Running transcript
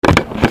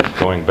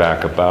going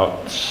back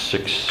about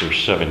 6 or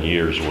 7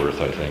 years worth,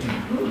 I think.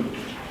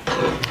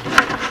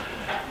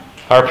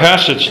 Our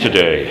passage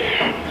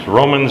today is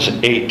Romans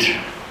 8,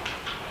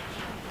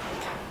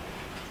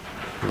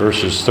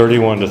 verses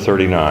 31 to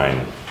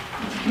 39.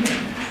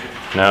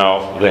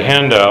 Now, the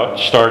handout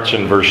starts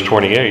in verse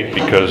 28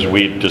 because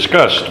we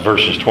discussed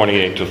verses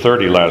 28 to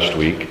 30 last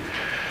week.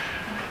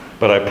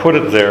 But I put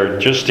it there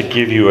just to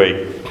give you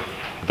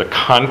the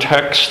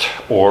context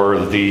or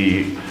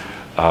the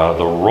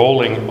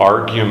rolling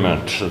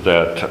argument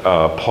that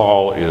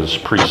Paul is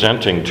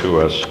presenting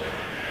to us.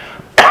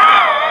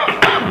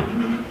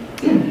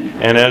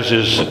 And as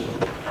is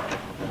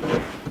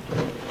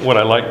what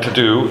I like to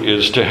do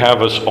is to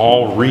have us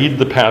all read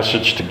the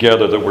passage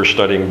together that we're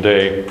studying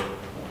today.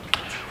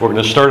 We're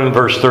going to start in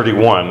verse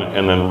 31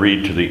 and then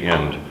read to the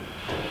end,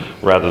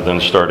 rather than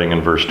starting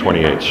in verse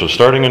 28. So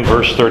starting in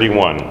verse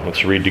 31,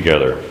 let's read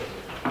together.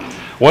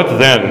 What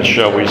then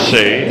shall we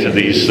say to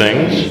these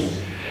things?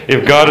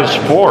 If God is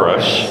for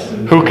us,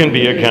 who can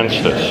be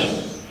against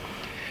us?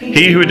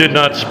 He who did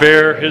not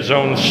spare his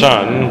own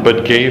Son,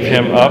 but gave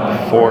him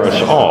up for us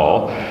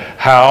all,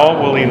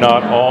 how will he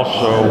not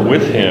also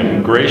with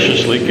him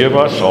graciously give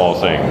us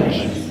all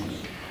things?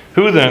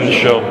 Who then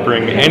shall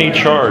bring any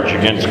charge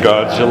against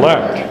God's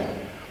elect?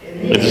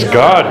 It is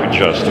God who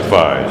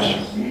justifies.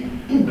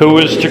 Who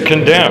is to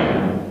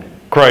condemn?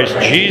 Christ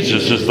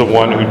Jesus is the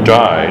one who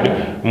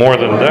died, more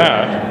than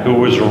that, who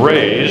was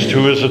raised,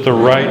 who is at the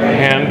right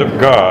hand of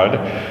God,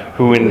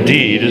 who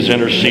indeed is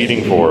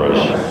interceding for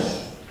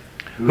us.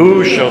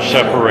 Who shall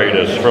separate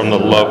us from the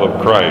love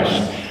of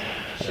Christ?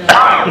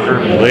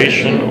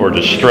 Tribulation or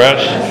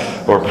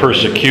distress or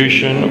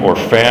persecution or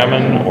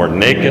famine or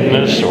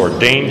nakedness or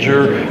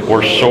danger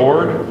or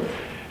sword?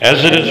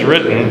 As it is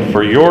written,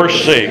 for your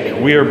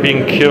sake we are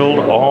being killed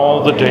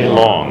all the day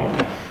long.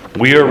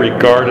 We are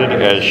regarded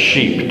as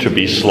sheep to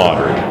be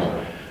slaughtered.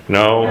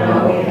 No,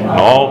 in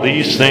all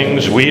these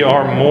things we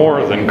are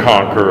more than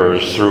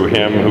conquerors through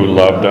him who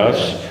loved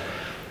us.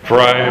 For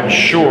I am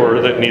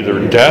sure that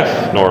neither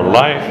death, nor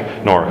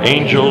life, nor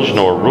angels,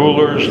 nor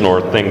rulers,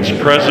 nor things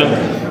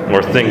present,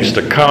 nor things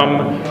to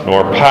come,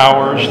 nor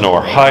powers,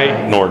 nor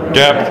height, nor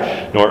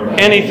depth, nor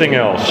anything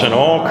else in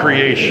all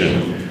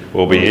creation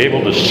will be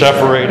able to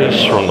separate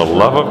us from the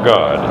love of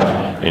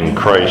God in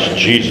Christ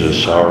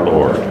Jesus our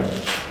Lord.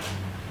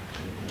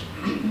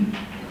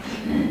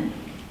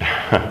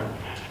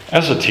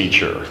 As a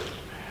teacher,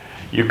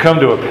 you come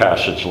to a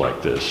passage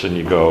like this and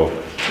you go,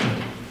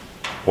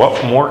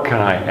 what more can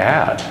I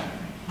add?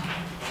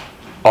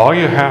 All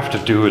you have to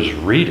do is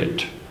read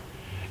it.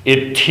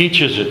 It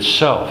teaches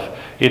itself.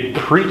 It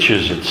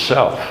preaches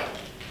itself.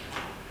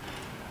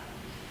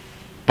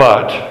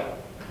 But,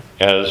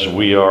 as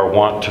we are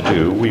wont to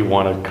do, we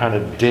want to kind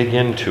of dig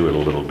into it a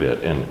little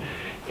bit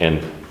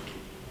and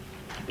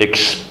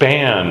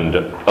expand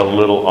a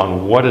little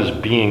on what is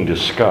being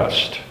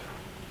discussed.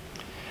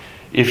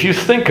 If you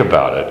think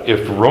about it,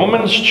 if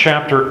Romans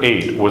chapter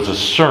 8 was a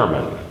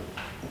sermon,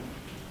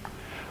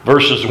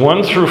 verses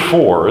 1 through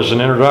 4 is an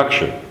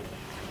introduction.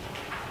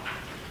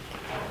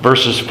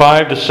 Verses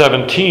 5 to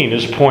 17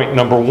 is point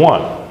number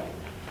 1.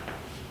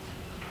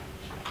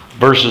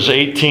 Verses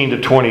 18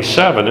 to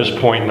 27 is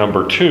point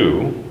number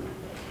 2.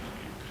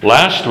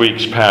 Last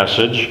week's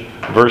passage,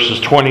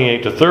 verses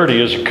 28 to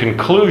 30, is a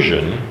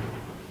conclusion.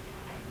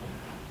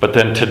 But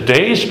then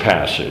today's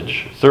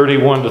passage,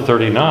 31 to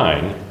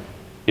 39,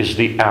 is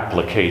the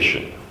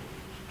application.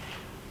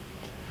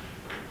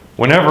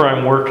 Whenever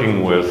I'm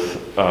working with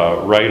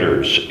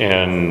writers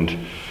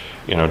and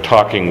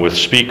talking with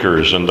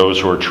speakers and those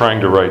who are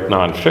trying to write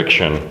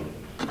nonfiction,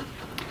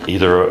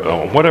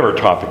 either whatever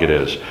topic it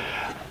is,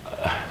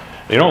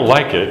 they don't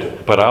like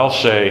it, but I'll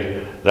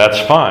say, that's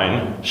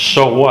fine,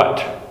 so what?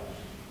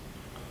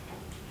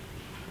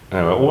 And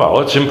I went,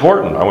 well, it's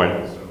important. I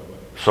went,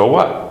 so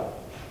what?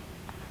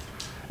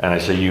 And I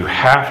say, you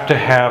have to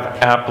have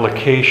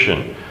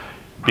application,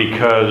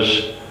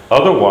 because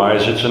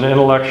otherwise it's an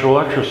intellectual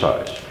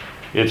exercise.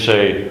 It's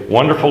a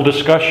wonderful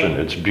discussion.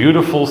 It's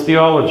beautiful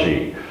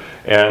theology.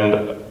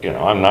 And,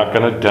 I'm not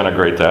going to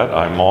denigrate that.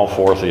 I'm all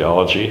for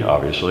theology,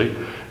 obviously,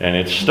 and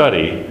its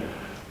study.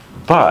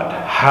 But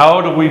how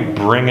do we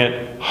bring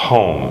it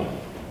home?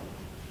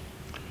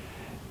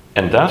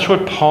 And that's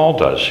what Paul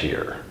does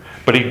here.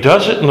 But he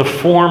does it in the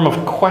form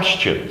of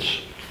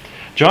questions.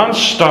 John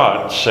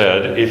Stott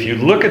said, if you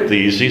look at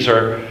these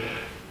are,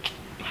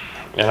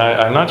 and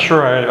I'm not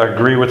sure I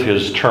agree with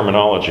his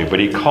terminology, but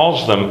he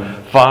calls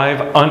them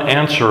 5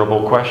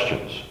 unanswerable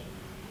questions.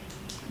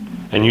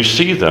 And you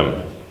see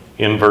them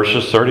in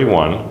verses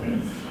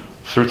 31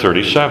 through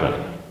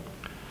 37.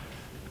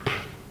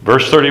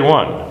 Verse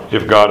 31,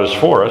 if God is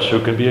for us,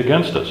 who can be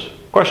against us?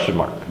 Question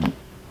mark.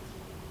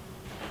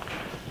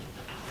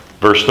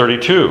 Verse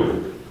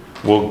 32,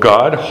 will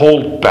God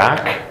hold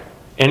back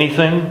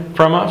anything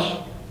from us?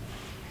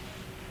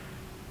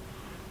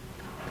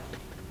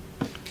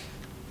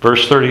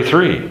 Verse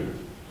 33,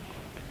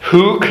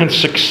 who can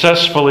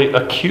successfully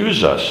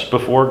accuse us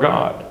before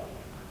God?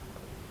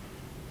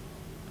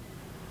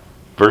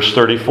 Verse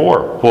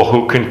 34, well,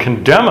 who can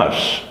condemn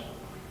us?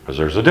 Because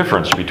there's a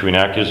difference between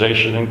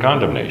accusation and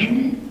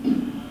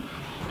condemnation.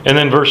 And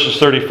then verses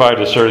 35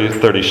 to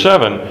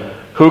 37,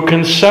 who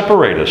can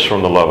separate us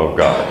from the love of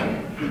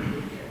God?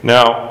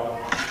 Now,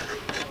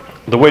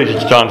 the way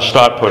John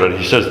Stott put it,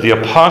 he says, the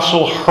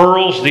apostle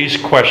hurls these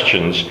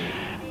questions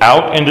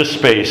out into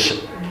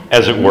space,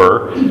 as it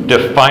were,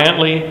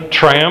 defiantly,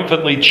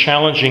 triumphantly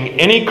challenging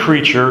any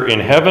creature in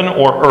heaven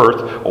or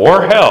earth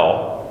or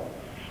hell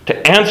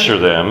to answer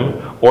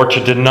them or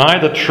to deny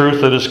the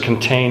truth that is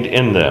contained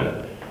in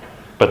them.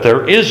 But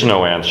there is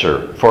no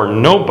answer, for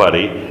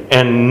nobody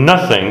and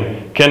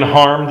nothing can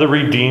harm the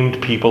redeemed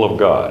people of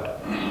God.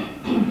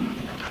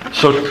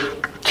 So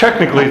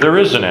technically there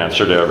is an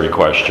answer to every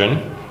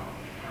question,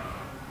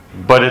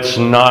 but it's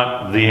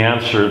not the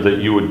answer that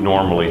you would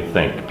normally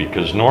think,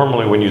 because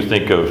normally when you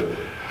think of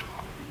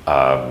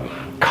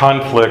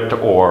conflict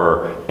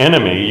or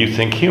enemy, you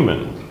think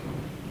human.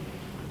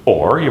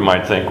 Or you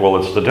might think, well,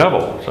 it's the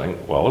devil. Saying,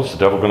 well, is the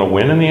devil going to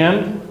win in the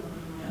end?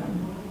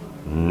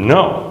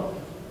 No.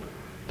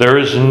 There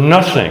is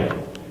nothing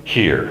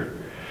here.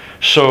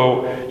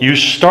 So you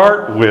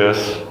start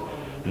with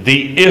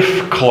the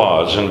if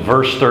clause in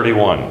verse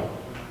 31.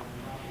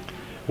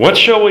 What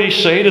shall we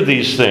say to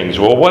these things?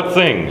 Well, what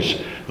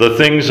things? The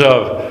things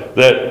of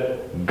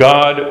that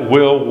God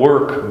will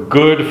work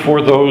good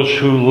for those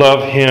who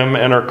love him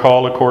and are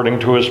called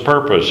according to his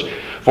purpose.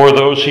 For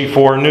those he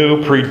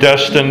foreknew,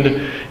 predestined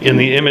in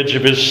the image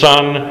of his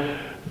Son,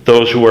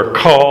 those who are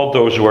called,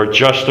 those who are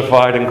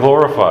justified and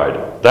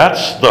glorified.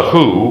 That's the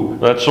who.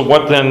 That's the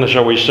what then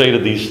shall we say to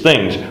these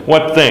things?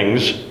 What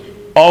things?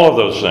 All of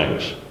those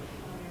things.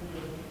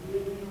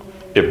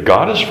 If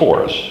God is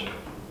for us,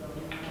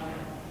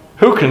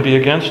 who can be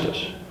against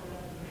us?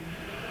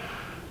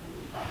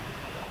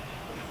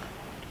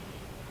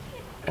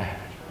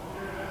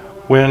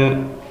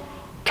 When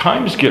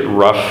times get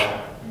rough,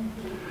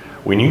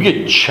 when you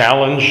get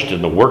challenged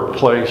in the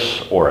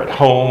workplace or at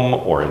home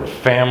or in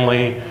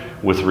family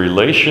with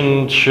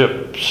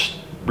relationships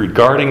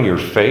regarding your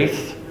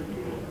faith,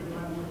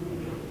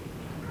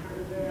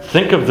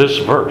 think of this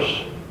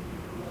verse.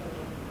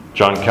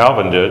 John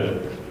Calvin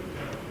did.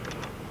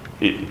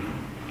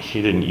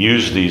 He didn't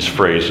use these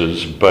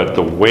phrases, but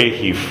the way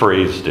he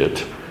phrased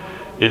it,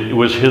 it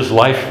was his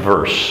life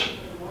verse.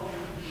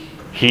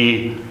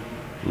 He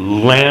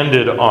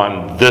landed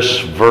on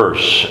this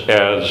verse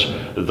as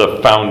the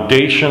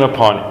foundation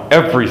upon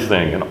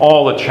everything and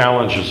all the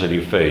challenges that he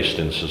faced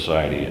in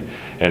society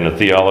and the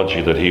theology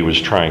that he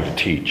was trying to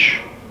teach.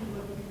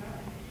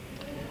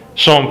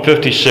 Psalm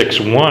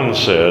 56:1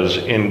 says,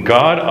 "In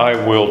God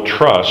I will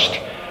trust,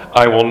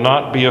 I will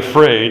not be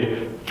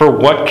afraid, for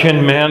what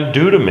can man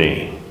do to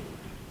me?"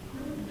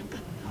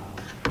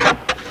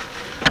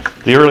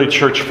 The early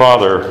church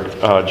father,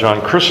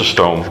 John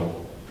Chrysostom,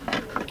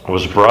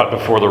 was brought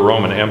before the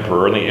Roman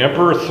emperor, and the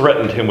emperor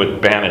threatened him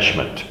with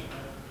banishment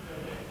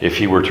if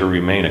he were to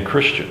remain a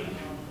Christian.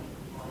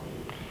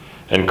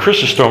 And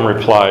Chrysostom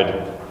replied,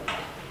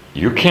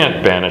 "You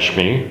can't banish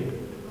me,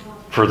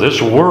 for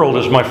this world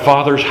is my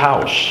Father's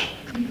house."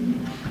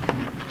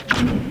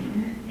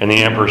 And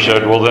the emperor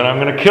said, "Well, then I'm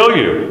going to kill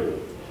you."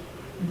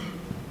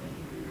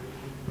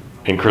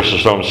 And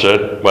Chrysostom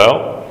said,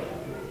 "Well,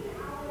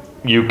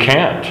 you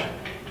can't,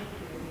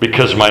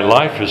 because my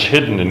life is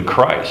hidden in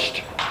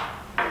Christ."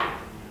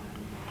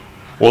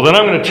 "Well, then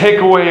I'm going to take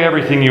away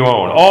everything you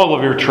own, all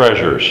of your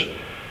treasures."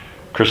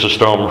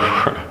 Chrysostom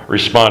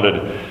responded,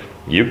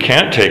 "You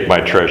can't take my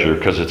treasure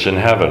because it's in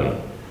heaven,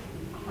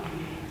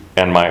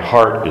 and my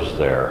heart is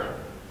there."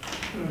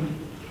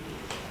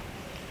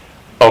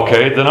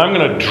 "Okay, then I'm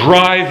going to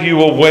drive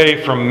you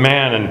away from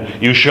man, and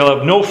you shall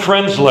have no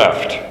friends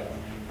left."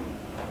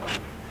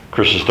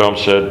 Chrysostom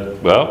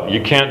said, "Well, you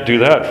can't do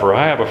that, for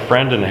I have a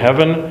friend in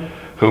heaven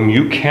whom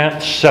you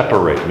can't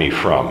separate me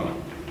from.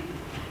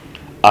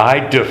 I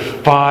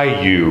defy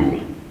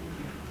you,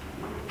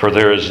 for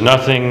there is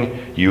nothing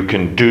you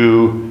can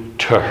do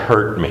to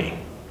hurt me."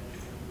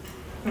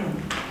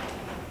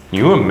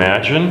 You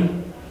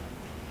imagine?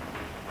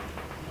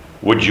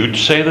 Would you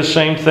say the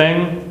same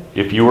thing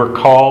if you were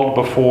called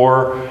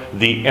before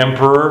the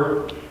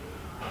emperor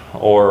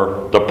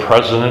or the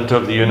president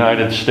of the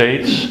United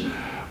States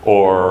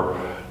or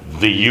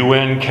the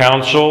UN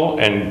Council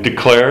and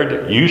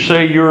declared, "You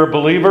say you're a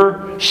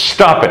believer?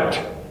 Stop it."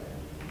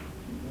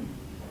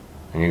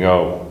 And you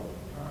go,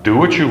 "Do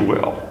what you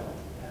will."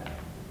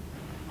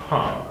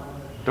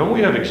 Don't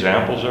we have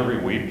examples every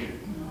week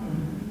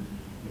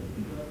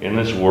in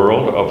this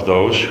world of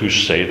those who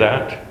say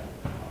that?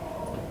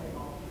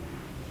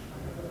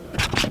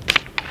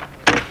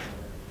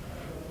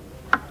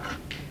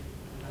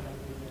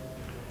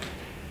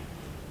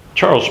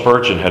 Charles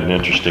Spurgeon had an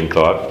interesting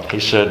thought. He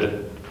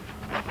said,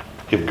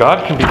 if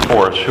God can be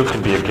for us, who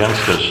can be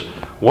against us?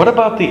 What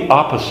about the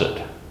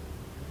opposite?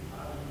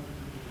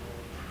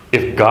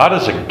 If God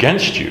is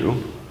against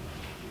you,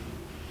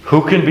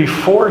 who can be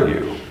for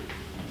you?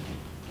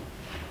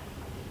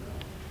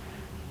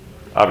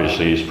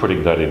 Obviously, he's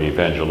putting that in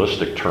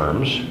evangelistic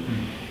terms.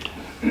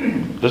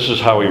 This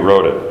is how he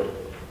wrote it.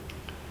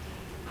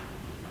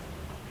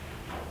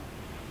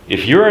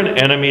 If you're an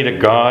enemy to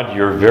God,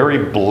 your very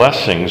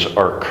blessings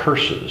are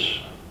curses.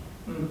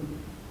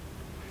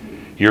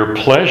 Your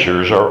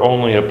pleasures are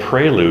only a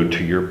prelude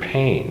to your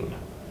pain.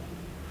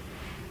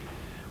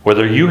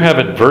 Whether you have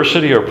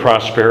adversity or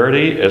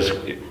prosperity, as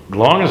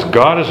long as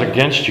God is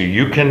against you,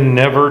 you can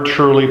never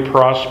truly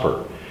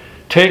prosper.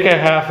 Take a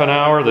half an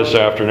hour this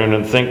afternoon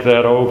and think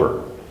that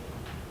over.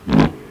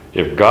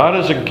 If God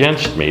is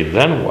against me,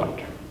 then what?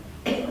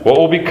 What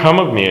will become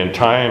of me in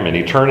time and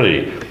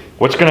eternity?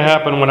 What's going to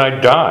happen when I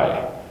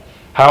die?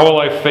 How will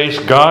I face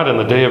God in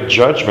the day of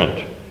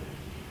judgment?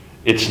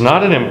 It's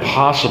not an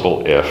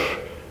impossible if,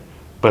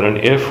 but an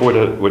if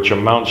which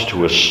amounts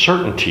to a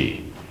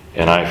certainty.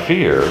 And I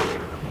fear,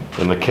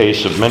 in the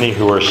case of many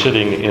who are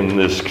sitting in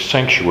this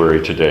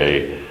sanctuary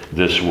today,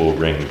 this will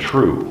ring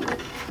true.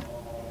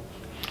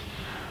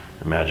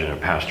 Imagine if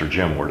Pastor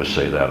Jim were to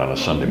say that on a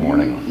Sunday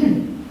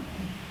morning.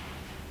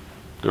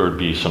 There would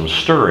be some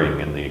stirring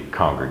in the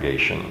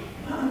congregation.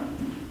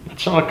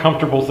 It's not a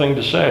comfortable thing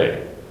to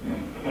say.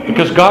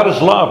 Because God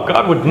is love.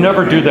 God would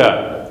never do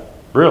that.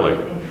 Really.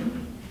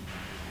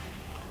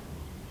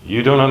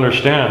 You don't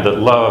understand that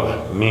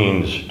love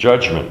means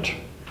judgment.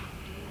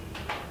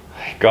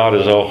 God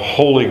is a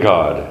holy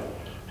God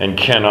and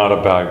cannot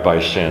abide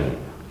by sin.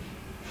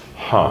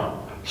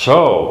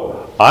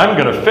 So, I'm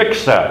going to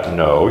fix that.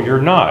 No,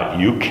 you're not.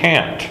 You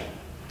can't.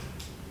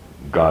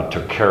 God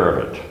took care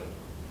of it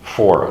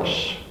for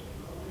us.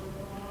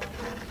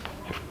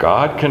 If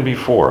God can be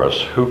for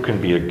us, who can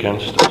be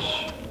against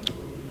us?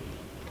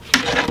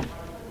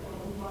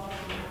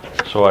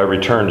 So I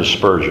return to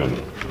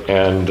Spurgeon,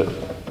 and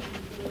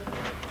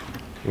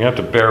you have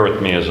to bear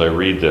with me as I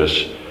read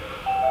this.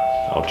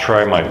 I'll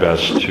try my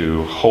best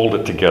to hold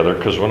it together,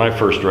 because when I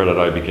first read it,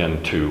 I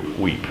began to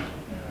weep.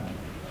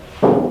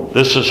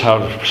 This is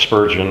how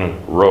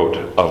Spurgeon wrote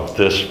of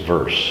this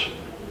verse.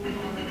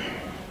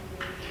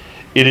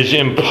 It is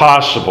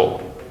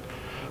impossible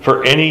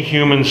for any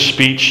human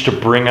speech to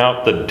bring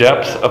out the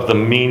depth of the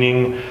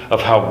meaning of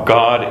how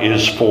God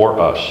is for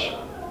us.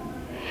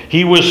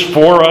 He was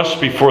for us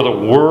before the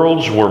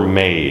worlds were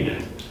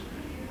made.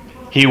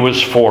 He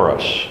was for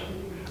us,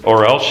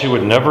 or else he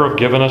would never have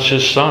given us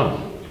his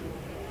Son.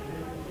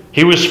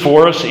 He was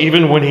for us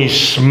even when he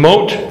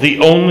smote the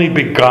only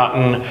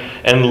begotten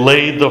and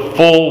laid the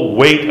full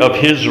weight of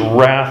his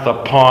wrath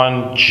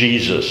upon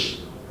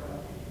Jesus.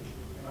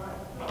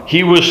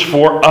 He was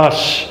for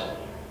us,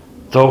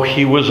 though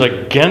he was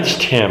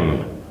against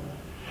him.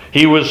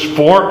 He was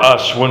for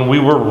us when we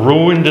were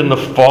ruined in the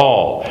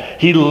fall.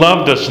 He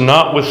loved us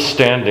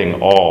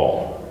notwithstanding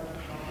all.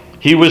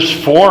 He was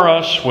for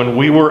us when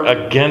we were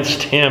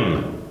against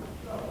him.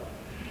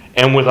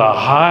 And with a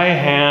high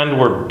hand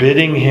were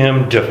bidding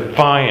him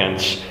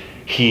defiance,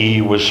 he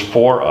was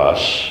for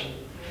us.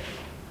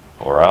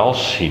 Or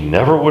else he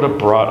never would have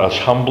brought us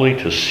humbly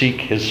to seek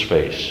his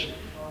face.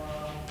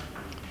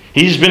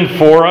 He's been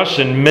for us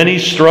in many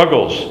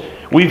struggles.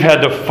 We've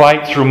had to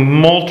fight through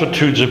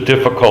multitudes of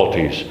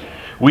difficulties.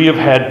 We have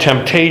had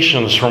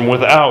temptations from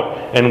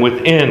without and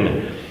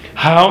within.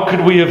 How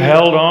could we have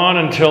held on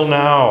until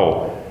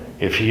now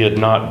if he had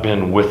not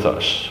been with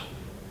us?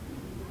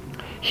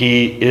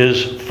 He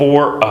is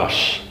for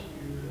us.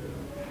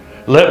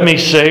 Let me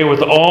say,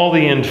 with all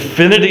the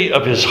infinity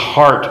of his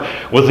heart,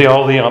 with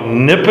all the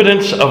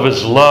omnipotence of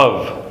his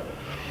love,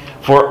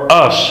 for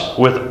us,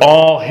 with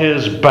all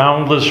his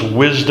boundless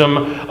wisdom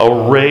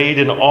arrayed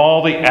in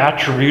all the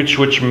attributes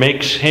which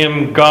makes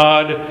him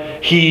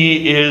God,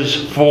 he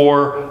is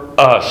for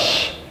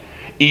us,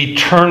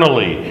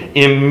 eternally,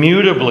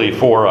 immutably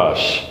for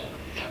us.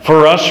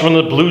 For us when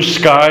the blue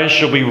skies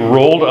shall be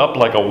rolled up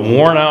like a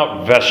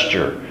worn-out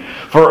vesture.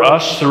 For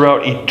us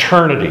throughout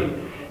eternity.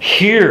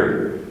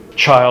 Here,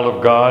 child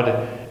of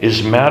God,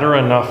 is matter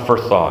enough for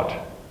thought.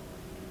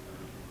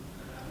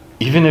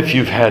 Even if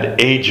you've had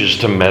ages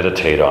to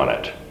meditate on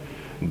it,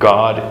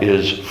 God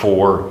is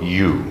for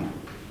you.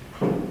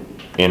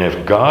 And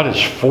if God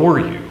is for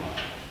you,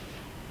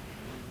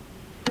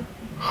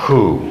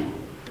 who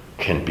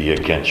can be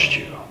against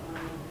you?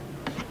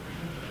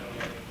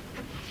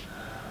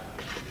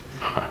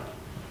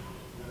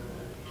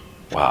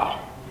 Wow.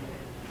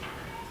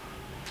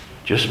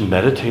 Just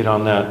meditate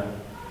on that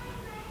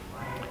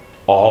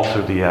all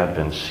through the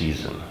Advent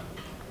season.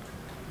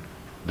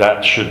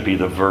 That should be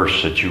the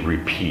verse that you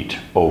repeat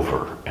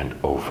over and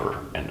over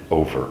and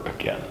over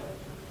again.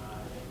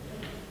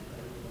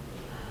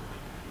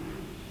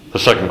 The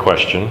second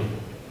question.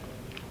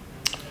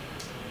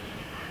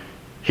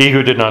 He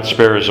who did not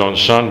spare his own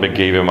Son but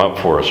gave him up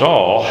for us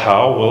all,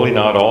 how will he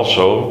not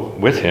also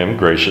with him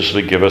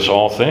graciously give us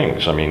all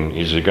things? I mean,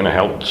 is he going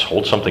to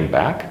hold something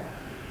back?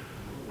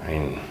 I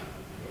mean,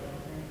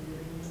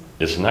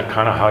 isn't that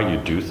kind of how you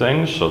do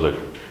things so that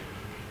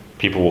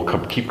people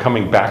will keep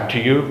coming back to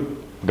you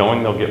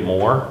knowing they'll get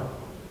more?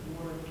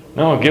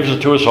 No, it gives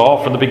it to us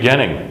all from the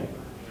beginning.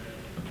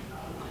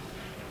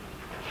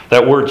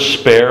 That word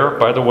spare,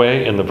 by the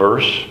way, in the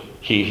verse,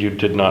 he who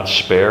did not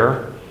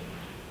spare,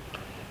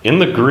 In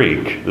the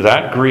Greek,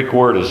 that Greek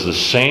word is the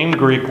same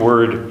Greek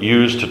word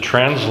used to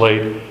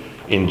translate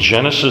in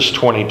Genesis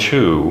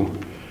 22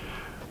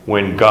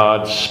 when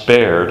God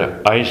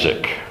spared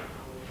Isaac.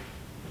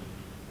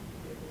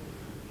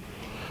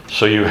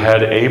 So you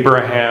had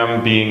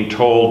Abraham being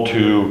told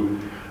to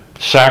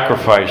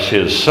sacrifice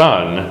his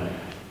son.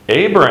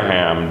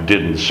 Abraham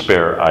didn't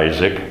spare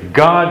Isaac,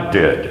 God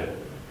did.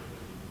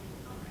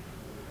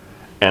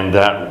 And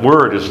that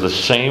word is the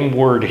same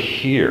word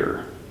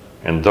here.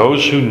 And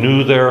those who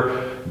knew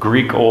their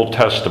Greek Old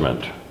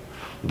Testament,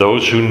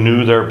 those who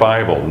knew their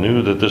Bible,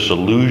 knew that this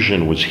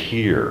allusion was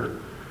here.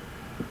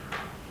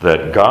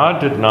 That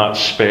God did not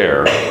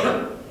spare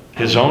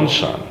his own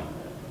son.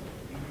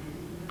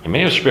 He may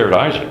have spared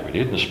Isaac, but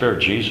he didn't spare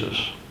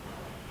Jesus.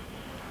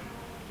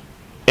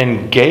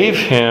 And gave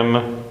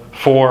him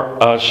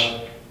for us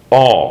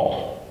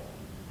all.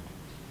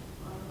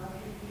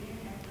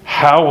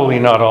 How will he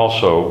not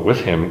also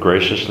with him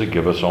graciously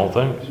give us all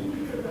things?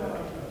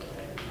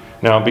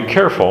 Now be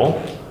careful.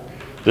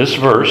 This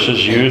verse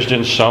is used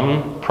in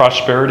some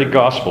prosperity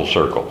gospel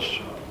circles.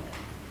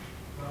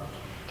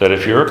 That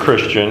if you're a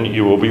Christian,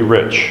 you will be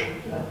rich.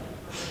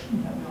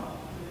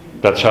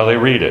 That's how they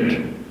read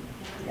it.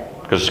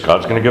 Because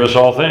God's going to give us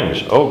all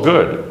things. Oh,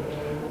 good.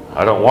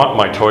 I don't want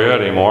my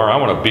Toyota anymore. I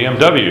want a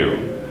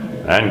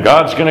BMW. And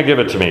God's going to give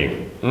it to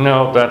me.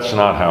 No, that's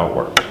not how it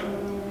works.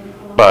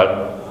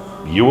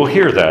 But you will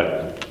hear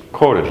that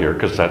quoted here,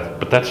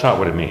 but that's not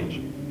what it means.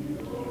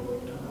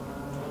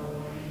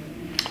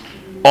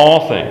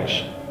 All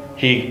things.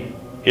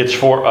 It's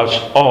for us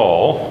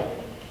all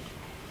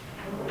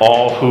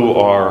who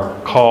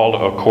are called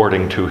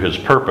according to his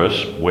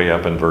purpose, way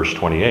up in verse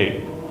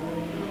 28.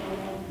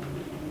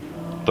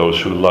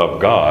 Those who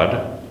love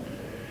God.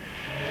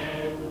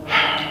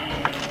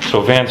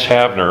 So Vance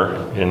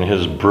Havner, in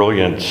his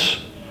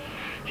brilliance,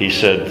 he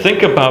said,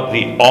 think about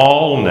the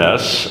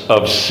allness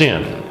of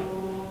sin.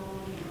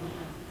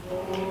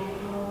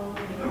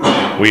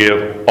 We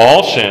have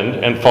all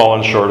sinned and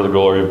fallen short of the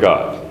glory of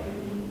God.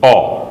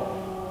 All.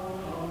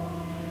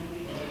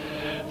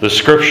 The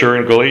scripture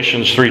in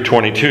Galatians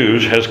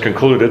 3:22 has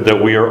concluded that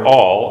we are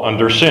all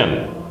under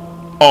sin.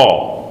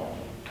 All.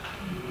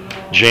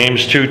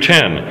 James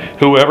 2:10,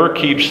 whoever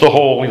keeps the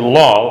holy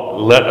law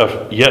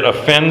yet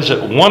offends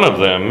at one of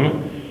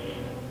them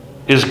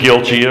is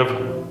guilty of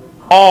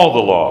all the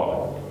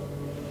law.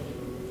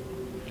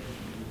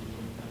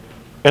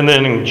 And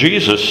then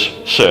Jesus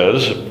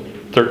says,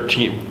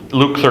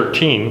 Luke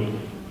 13,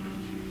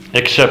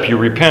 except you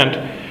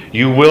repent,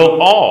 you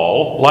will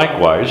all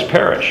likewise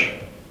perish.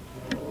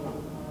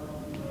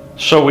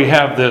 So we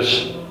have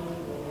this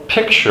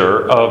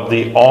picture of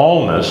the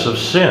allness of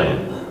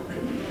sin.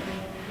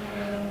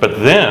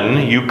 But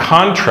then you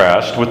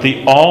contrast with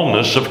the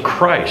allness of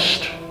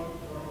Christ.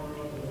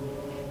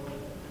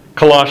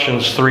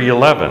 Colossians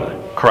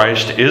 3:11,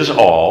 Christ is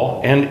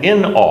all and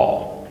in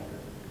all.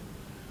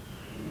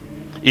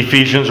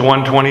 Ephesians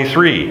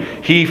 1:23,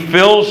 he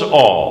fills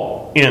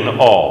all in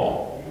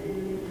all.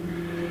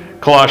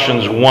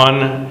 Colossians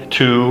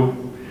 1:2,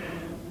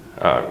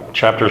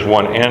 chapters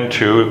 1 and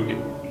 2,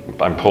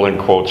 I'm pulling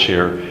quotes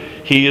here.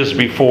 He is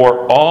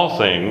before all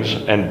things,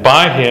 and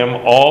by him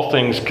all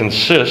things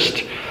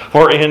consist.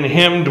 For in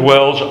him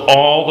dwells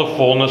all the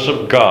fullness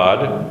of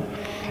God,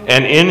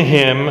 and in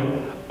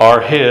him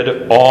are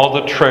hid all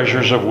the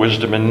treasures of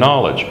wisdom and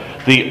knowledge.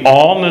 The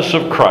allness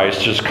of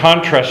Christ is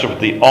contrasted with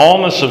the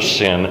allness of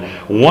sin.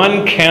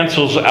 One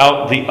cancels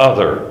out the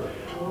other.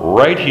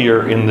 Right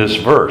here in this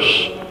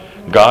verse,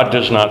 God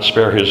does not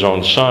spare his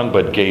own son,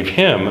 but gave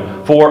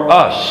him for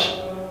us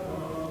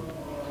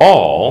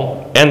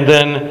all, and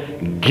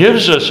then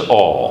gives us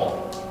all.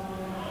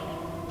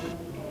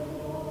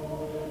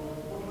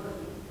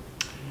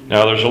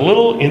 Now there's a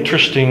little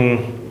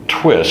interesting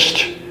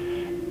twist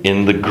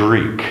in the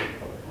Greek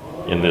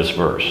in this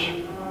verse.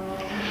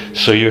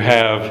 So you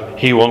have,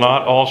 he will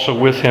not also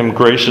with him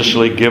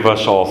graciously give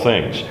us all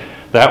things.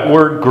 That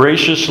word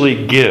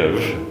graciously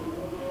give,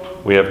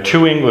 we have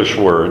two English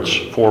words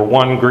for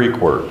one Greek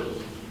word.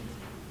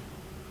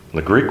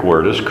 The Greek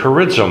word is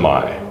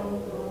charizomai.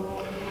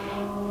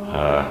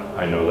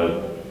 I know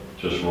that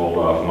just rolled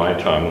off my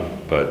tongue,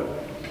 but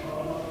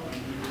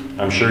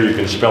I'm sure you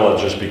can spell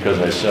it just because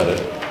I said it.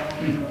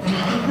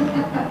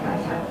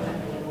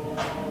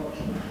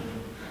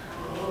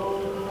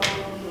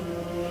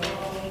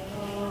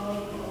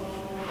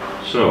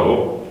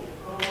 So,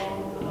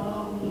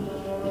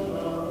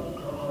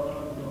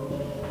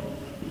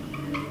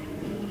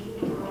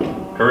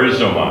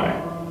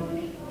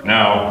 charizomai.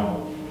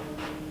 Now,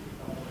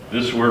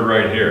 this word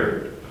right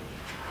here,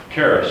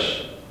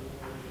 charis,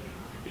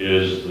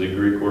 is the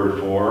Greek word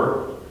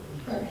for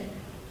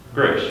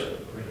grace.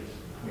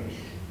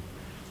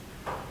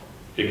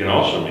 It can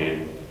also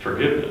mean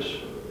forgiveness,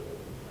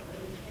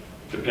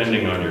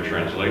 depending on your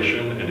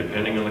translation and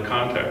depending on the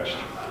context.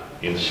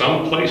 In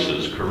some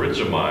places,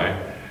 charizomai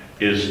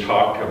is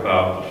talk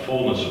about the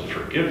fullness of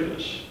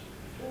forgiveness.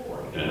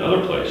 In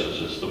other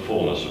places, it's the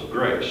fullness of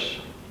grace.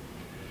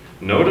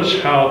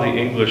 Notice how the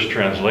English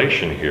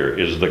translation here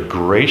is the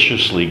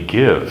graciously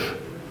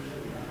give.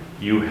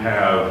 You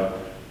have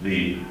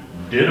the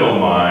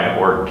didomai,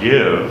 or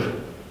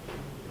give.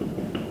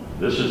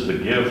 This is the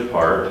give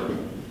part,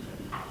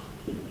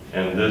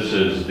 and this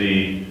is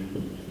the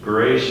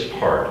grace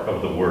part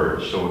of the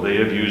word. So they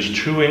have used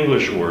two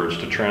English words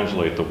to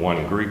translate the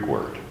one Greek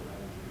word.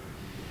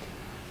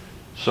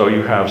 So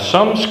you have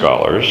some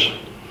scholars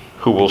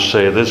who will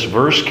say this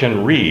verse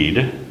can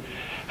read,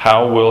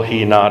 how will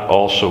he not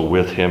also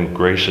with him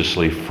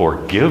graciously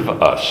forgive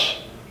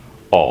us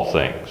all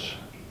things?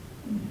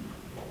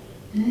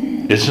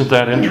 Isn't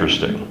that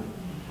interesting?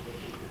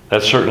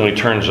 That certainly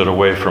turns it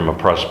away from a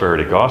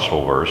prosperity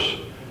gospel verse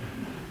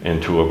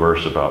into a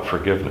verse about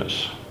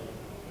forgiveness.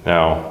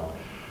 Now,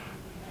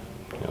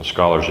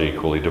 scholars are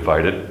equally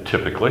divided,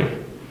 typically,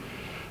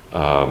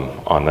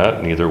 on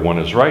that. Neither one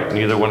is right,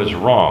 neither one is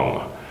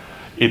wrong.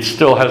 It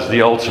still has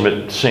the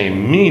ultimate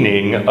same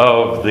meaning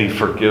of the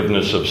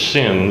forgiveness of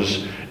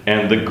sins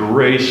and the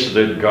grace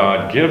that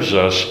God gives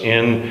us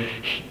in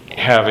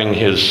having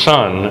his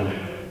Son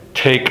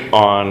take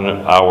on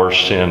our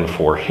sin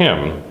for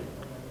him.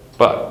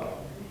 But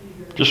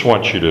just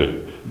want you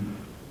to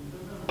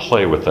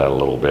play with that a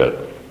little bit.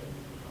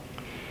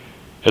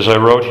 As I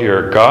wrote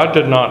here, God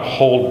did not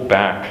hold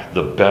back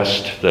the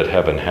best that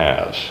heaven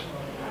has.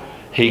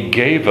 He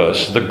gave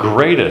us the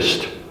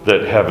greatest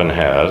that heaven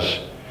has,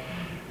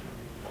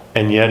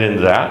 and yet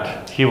in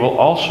that, he will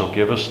also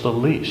give us the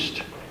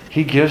least.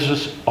 He gives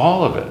us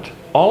all of it.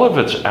 All of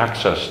it's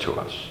access to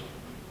us.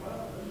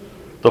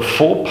 The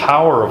full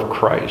power of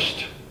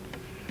Christ.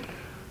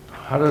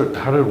 How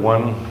did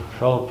one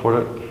fellow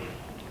put it?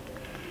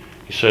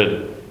 He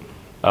said,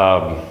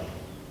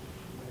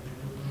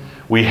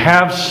 we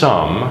have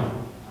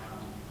some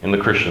in the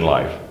Christian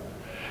life,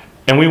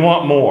 and we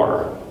want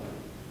more.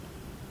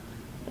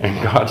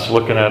 And God's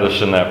looking at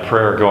us in that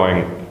prayer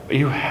going,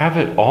 you have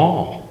it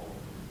all.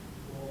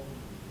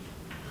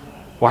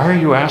 Why are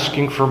you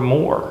asking for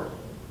more?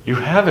 You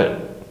have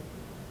it.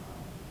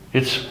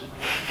 It's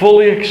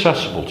fully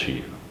accessible to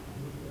you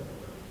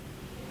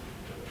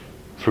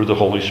through the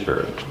Holy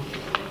Spirit.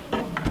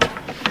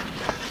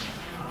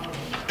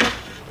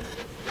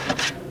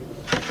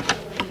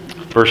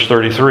 Verse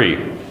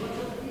 33.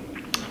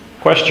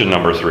 Question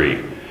number 3.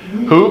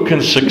 Who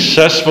can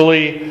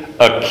successfully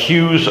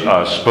accuse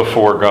us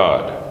before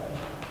God?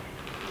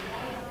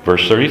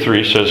 Verse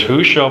 33 says,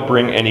 who shall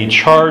bring any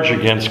charge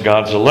against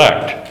God's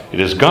elect? It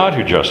is God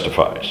who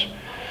justifies.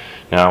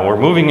 Now, we're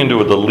moving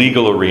into the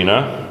legal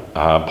arena.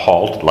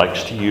 Paul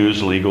likes to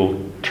use legal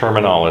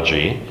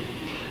terminology.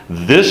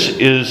 This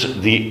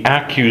is the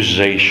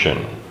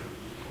accusation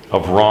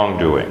of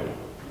wrongdoing,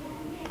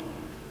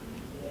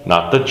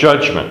 not the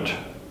judgment.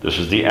 This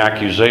is the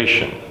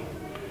accusation.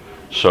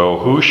 So,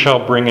 who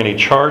shall bring any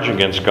charge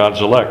against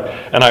God's elect?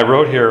 And I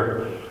wrote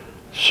here,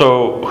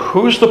 so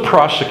who's the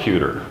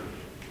prosecutor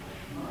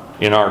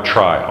in our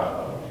trial?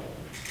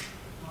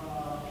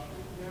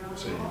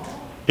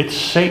 It's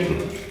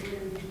Satan.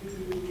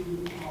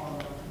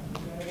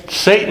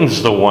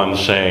 Satan's the one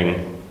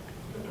saying,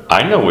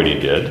 I know what he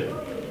did.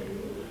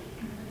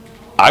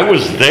 I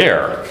was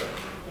there.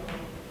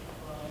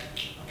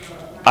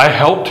 I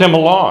helped him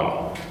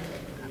along.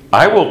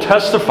 I will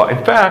testify.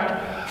 In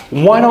fact,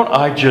 why don't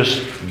I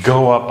just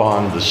go up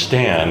on the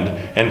stand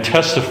and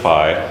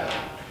testify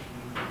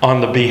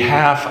on the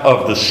behalf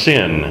of the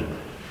sin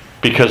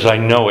because I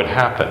know it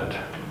happened?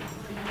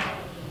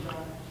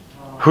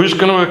 Who's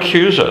going to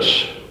accuse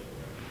us?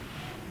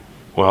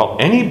 Well,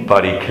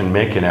 anybody can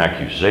make an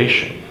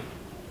accusation.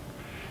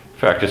 In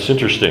fact, it's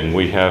interesting.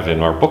 We have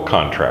in our book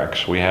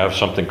contracts, we have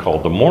something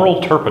called the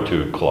moral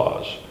turpitude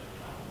clause.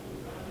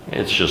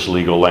 It's just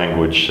legal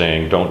language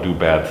saying don't do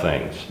bad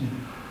things.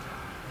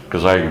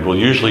 Because I will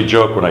usually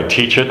joke when I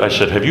teach it, I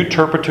said, have you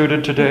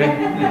turpituded today?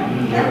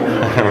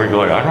 And we're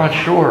going, I'm not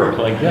sure.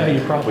 Like, yeah, you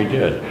probably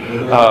did.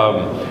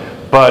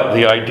 But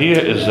the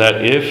idea is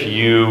that if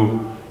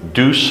you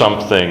do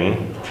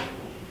something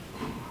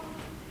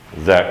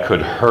that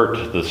could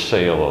hurt the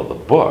sale of the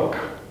book,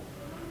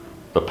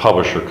 the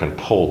publisher can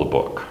pull the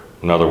book.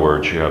 In other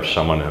words, you have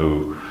someone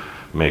who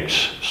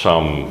makes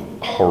some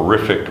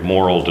horrific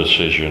moral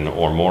decision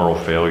or moral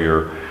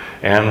failure,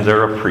 and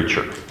they're a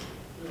preacher.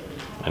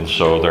 And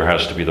so there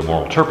has to be the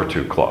moral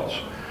turpitude clause.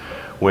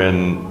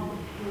 When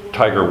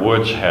Tiger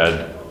Woods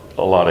had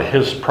a lot of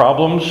his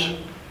problems,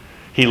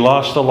 he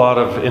lost a lot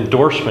of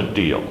endorsement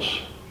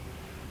deals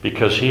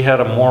because he had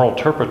a moral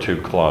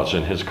turpitude clause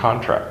in his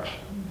contracts.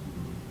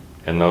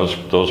 And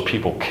those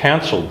people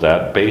canceled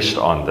that based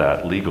on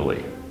that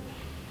legally.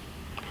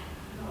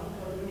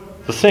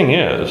 The thing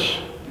is,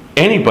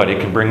 anybody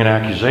can bring an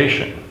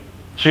accusation.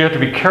 So you have to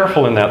be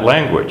careful in that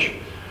language.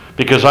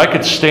 Because I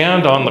could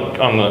stand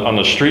on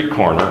the street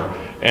corner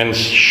and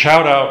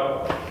shout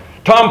out,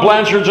 Tom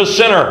Blanchard's a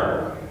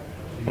sinner.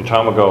 And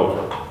Tom would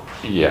go,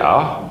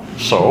 yeah,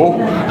 so?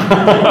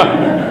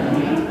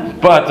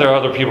 But there are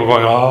other people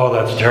going, oh,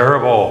 that's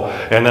terrible.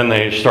 And then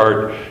they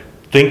start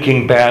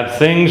thinking bad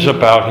things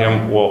about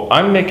him. Well,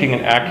 I'm making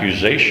an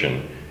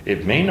accusation,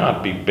 It may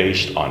not be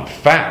based on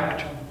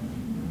fact,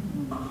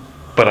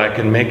 but I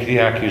can make the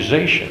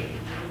accusation.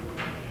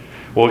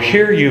 Well,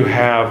 here you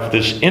have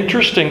this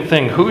interesting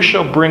thing. Who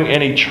shall bring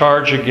any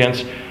charge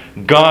against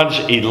God's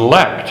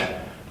elect?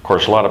 Of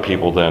course, a lot of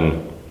people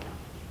then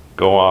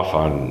go off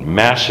on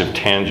massive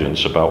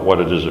tangents about what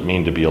it does it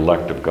mean to be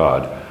elect of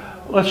God.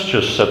 Let's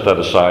just set that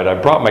aside. I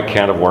brought my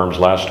can of worms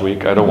last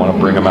week. I don't want to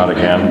bring them out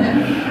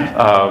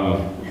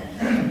again.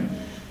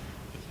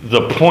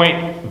 The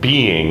point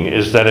being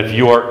is that if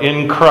you are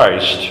in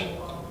Christ,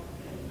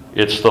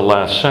 it's the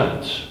last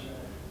sentence.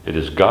 It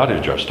is God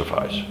who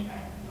justifies.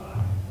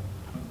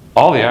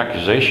 All the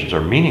accusations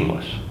are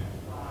meaningless.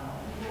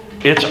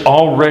 It's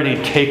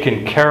already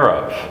taken care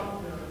of.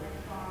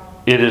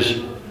 It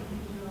is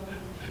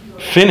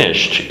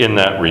finished in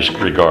that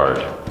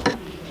regard.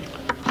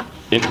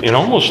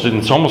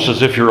 It's almost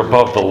as if you're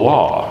above the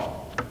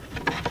law.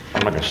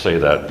 I'm not going to say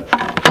that.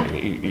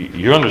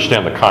 You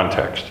understand the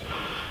context.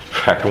 In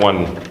fact,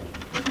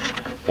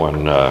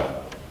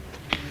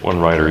 one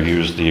writer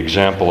used the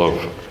example of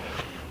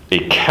a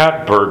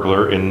cat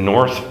burglar in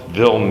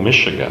Northville,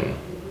 Michigan,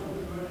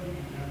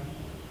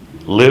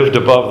 lived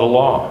above the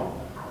law.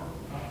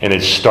 And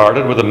it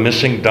started with a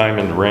missing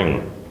diamond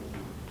ring.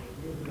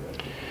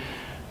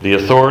 The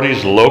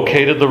authorities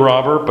located the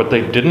robber, but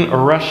they didn't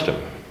arrest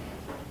him.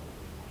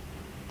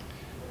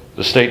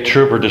 The state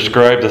trooper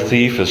described the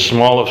thief as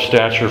small of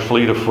stature,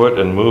 fleet of foot,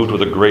 and moved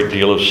with a great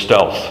deal of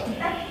stealth.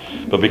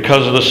 But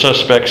because of the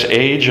suspect's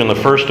age and the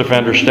first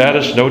offender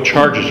status, no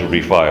charges would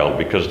be filed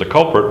because the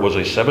culprit was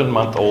a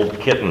 7-month-old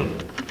kitten.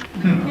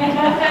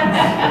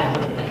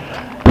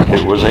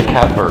 It was a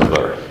cat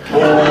burglar.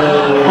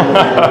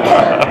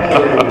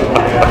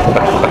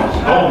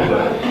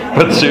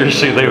 But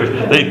seriously,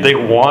 they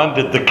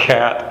wanted the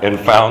cat and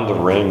found the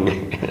ring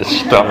in his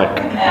stomach.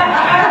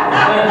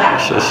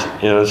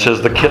 It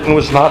says the kitten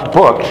was not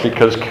booked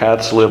because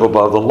cats live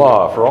above the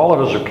law. For all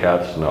of us who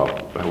cats, no,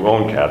 who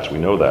own cats, we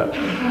know that.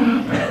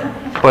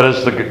 But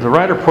as the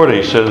writer put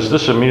it, he says,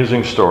 this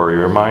amusing story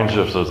reminds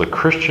us of the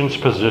Christian's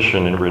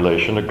position in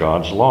relation to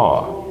God's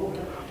law.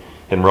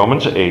 In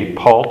Romans 8,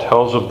 Paul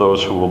tells of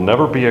those who will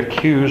never be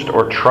accused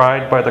or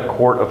tried by the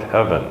court of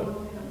heaven.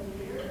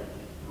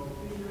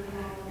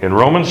 In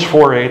Romans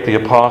 4:8, the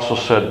apostle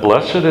said,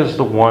 blessed is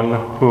the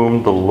one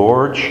whom the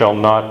Lord shall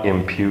not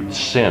impute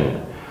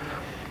sin.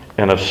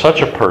 And of such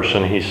a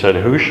person, he said,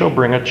 who shall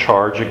bring a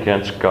charge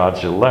against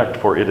God's elect?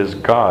 For it is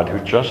God who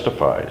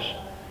justifies.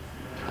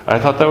 I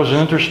thought that was an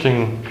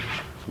interesting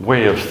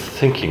way of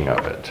thinking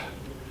of it.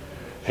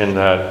 In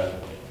that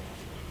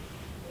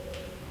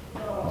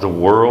the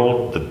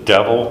world, the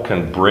devil,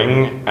 can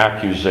bring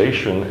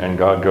accusation, and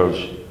God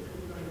goes,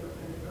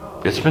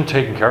 it's been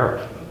taken care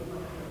of.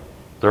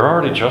 They're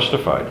already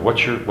justified.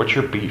 What's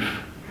your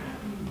beef?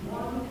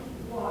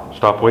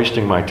 Stop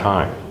wasting my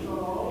time.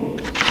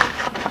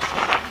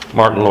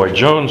 Martin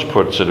Lloyd-Jones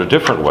puts it a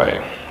different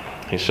way.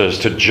 He says,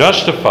 to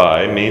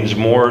justify means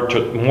more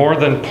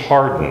than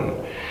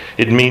pardon.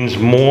 It means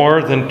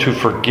more than to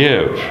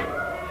forgive.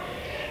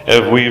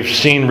 As we've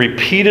seen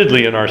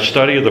repeatedly in our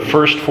study of the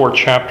first 4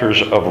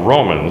 chapters of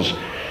Romans,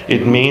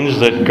 it means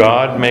that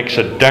God makes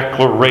a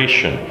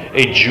declaration,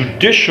 a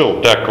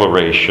judicial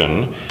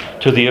declaration,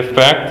 to the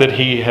effect that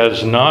he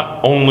has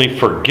not only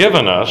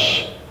forgiven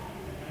us,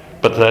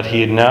 but that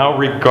he now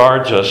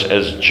regards us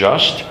as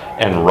just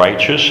and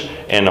righteous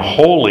and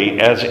holy,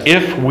 as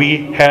if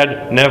we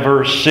had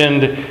never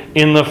sinned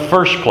in the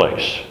first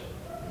place.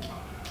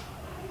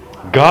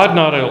 God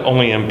not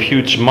only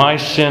imputes my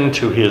sin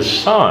to his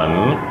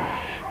Son,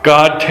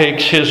 God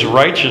takes his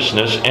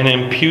righteousness and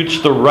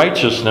imputes the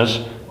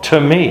righteousness to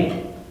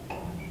me.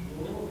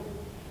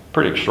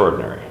 Pretty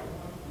extraordinary.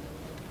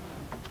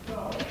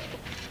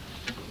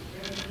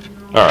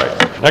 All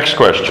right, next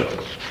question.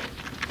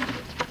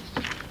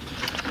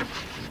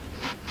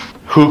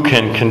 Who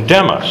can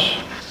condemn us?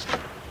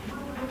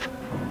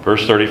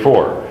 Verse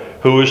 34.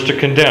 Who is to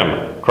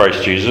condemn?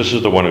 Christ Jesus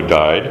is the one who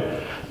died.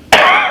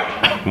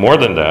 More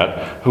than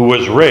that, who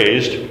was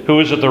raised,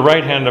 who is at the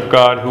right hand of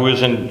God, who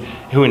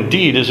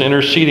indeed is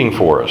interceding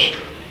for us.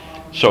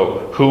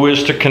 So, who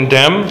is to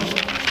condemn?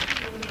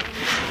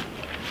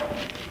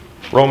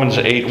 Romans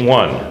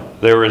 8:1.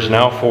 There is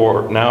now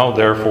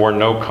therefore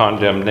no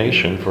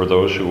condemnation for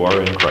those who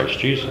are in Christ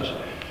Jesus.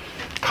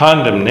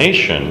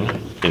 Condemnation,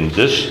 in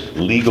this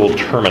legal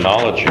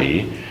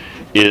terminology,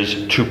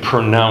 is to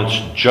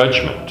pronounce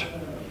judgment.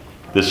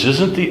 This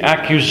isn't the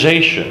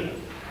accusation.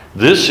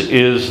 This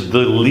is the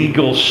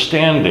legal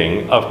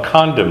standing of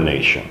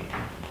condemnation.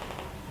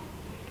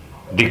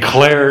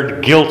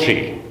 Declared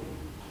guilty.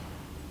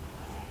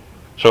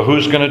 So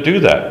who's going to do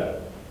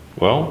that?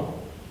 Well,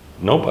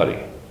 nobody.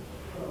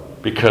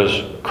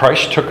 Because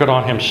Christ took it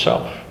on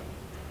himself.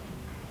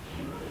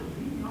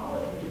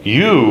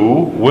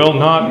 You will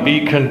not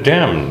be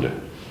condemned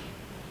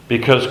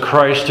because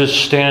Christ is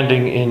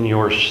standing in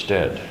your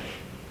stead.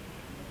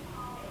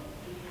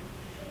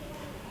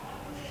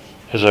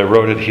 As I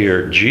wrote it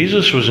here,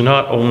 Jesus was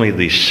not only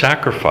the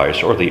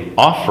sacrifice or the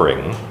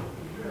offering,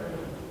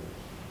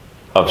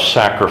 of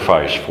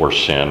sacrifice for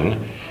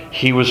sin,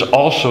 he was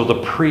also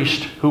the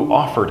priest who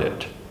offered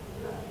it.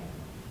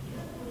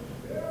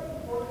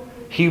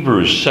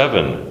 Hebrews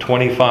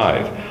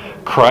 7:25.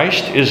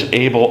 Christ is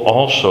able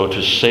also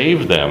to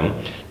save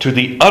them to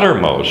the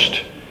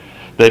uttermost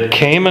that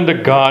came unto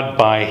God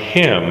by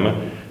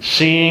him,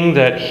 seeing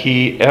that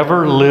he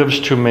ever lives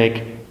to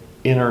make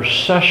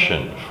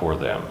intercession for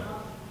them.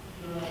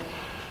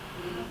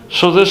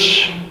 So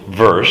this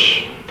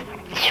verse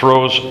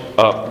throws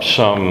up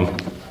some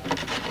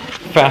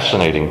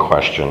fascinating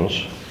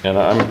questions, and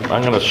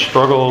I'm going to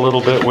struggle a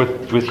little bit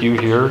with you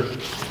here,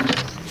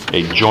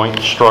 a joint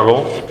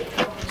struggle.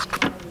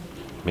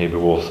 Maybe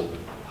we'll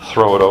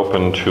throw it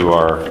open to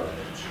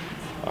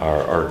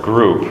our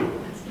group.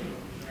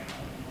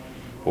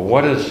 Well,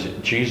 what is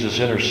Jesus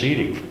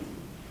interceding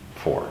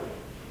for?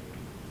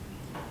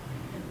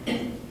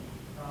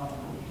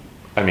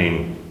 I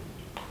mean,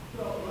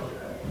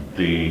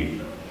 the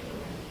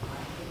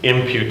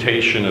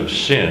imputation of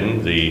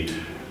sin, the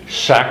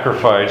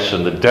sacrifice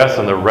and the death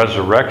and the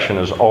resurrection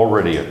has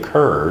already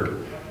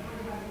occurred.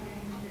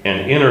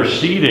 And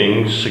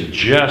interceding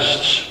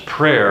suggests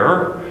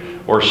prayer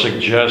or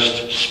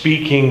suggests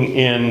speaking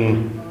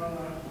in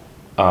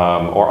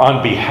or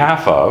on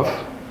behalf of.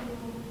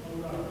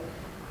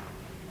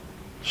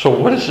 So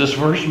what does this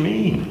verse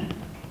mean?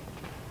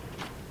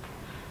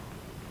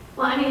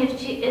 Well, I mean,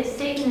 if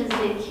Satan is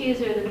the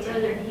accuser of the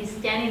brethren, he's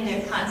standing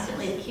there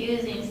constantly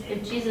accusing.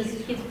 If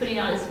Jesus keeps putting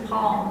out his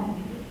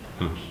palm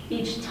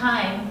each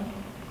time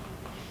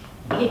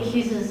he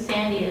accuses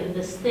Sandy of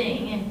this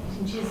thing,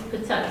 and Jesus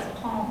puts out his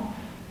palm,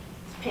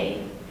 it's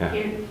paid. Yeah.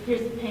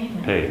 Here's the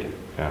payment. Paid,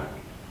 yeah.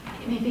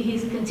 Maybe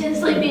he's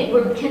continually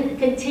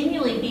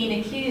being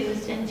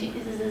accused, and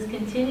Jesus is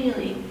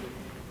continually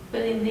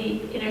putting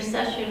the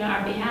intercession on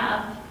our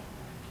behalf.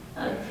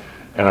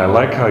 And I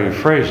like how you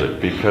phrase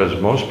it, because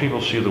most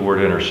people see the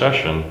word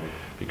intercession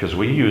because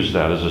we use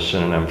that as a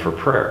synonym for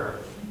prayer.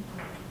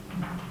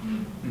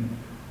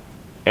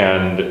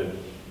 And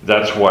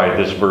that's why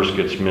this verse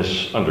gets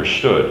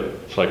misunderstood.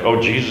 It's like,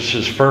 oh, Jesus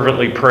is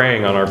fervently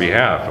praying on our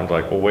behalf. I'm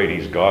like, well, wait,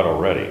 he's God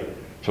already.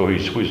 So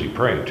who's he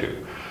praying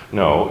to?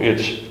 No,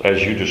 it's,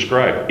 as you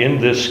described, in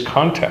this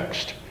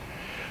context,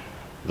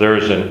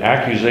 there's an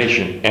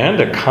accusation and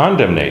a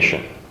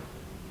condemnation.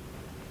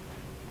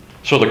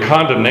 So the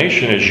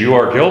condemnation is, you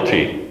are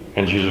guilty.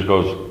 And Jesus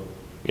goes,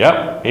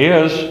 yep, he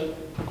is.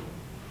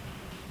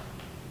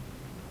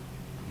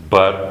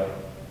 But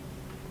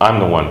I'm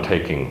the one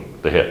taking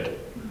the hit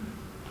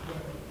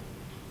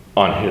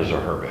on his or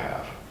her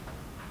behalf.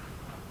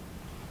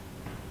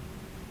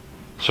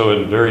 So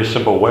in a very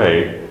simple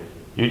way,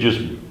 you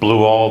just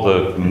blew all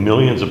the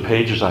millions of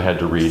pages I had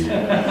to read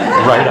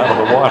right out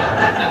of the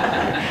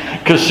water.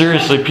 Because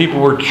seriously, people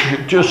were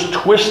just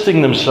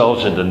twisting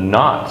themselves into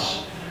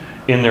knots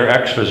in their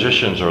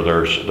expositions or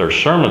their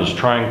sermons,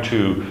 trying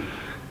to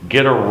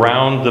get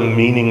around the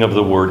meaning of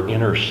the word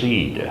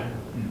intercede.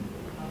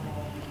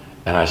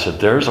 And I said,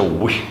 there's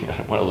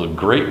one of the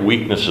great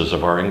weaknesses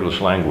of our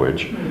English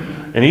language.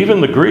 And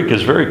even the Greek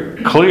is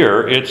very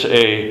clear. It's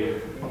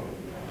a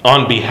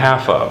on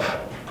behalf of.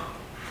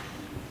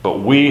 But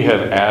we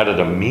have added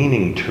a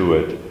meaning to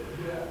it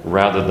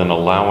rather than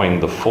allowing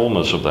the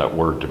fullness of that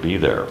word to be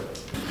there.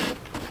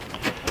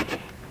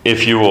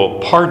 If you will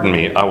pardon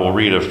me, I will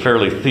read a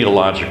fairly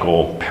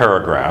theological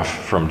paragraph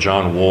from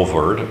John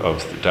Wolford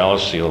of the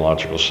Dallas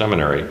Theological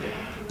Seminary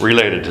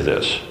related to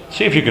this.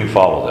 See if you can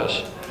follow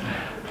this.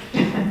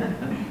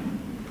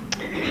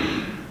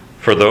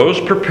 For those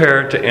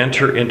prepared to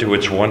enter into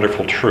its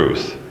wonderful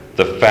truth,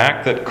 the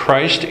fact that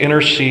Christ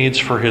intercedes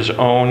for his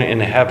own in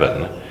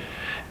heaven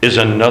is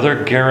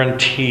another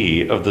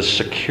guarantee of the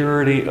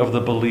security of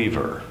the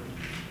believer.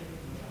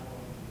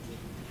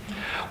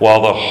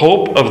 While the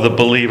hope of the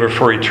believer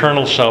for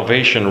eternal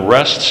salvation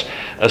rests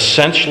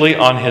essentially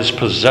on his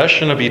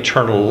possession of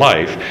eternal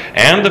life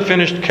and the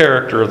finished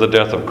character of the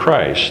death of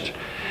Christ,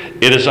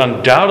 it is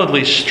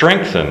undoubtedly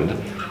strengthened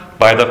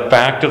by the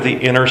fact of the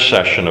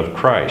intercession of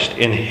Christ.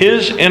 In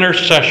his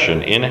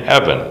intercession in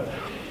heaven,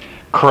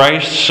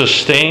 Christ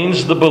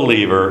sustains the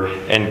believer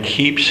and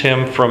keeps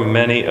him from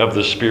many of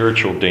the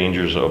spiritual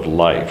dangers of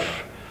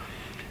life.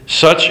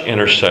 Such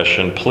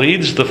intercession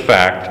pleads the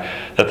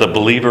fact that the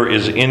believer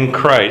is in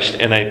Christ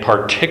and a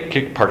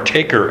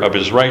partaker of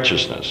his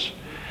righteousness.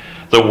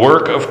 The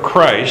work of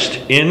Christ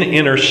in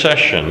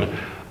intercession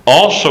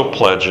also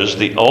pledges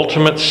the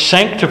ultimate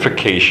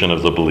sanctification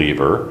of the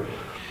believer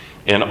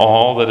in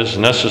all that is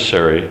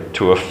necessary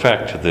to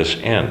effect this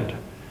end.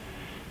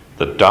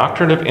 The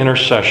doctrine of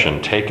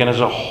intercession taken as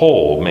a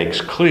whole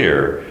makes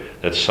clear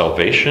that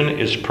salvation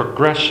is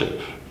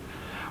progressive.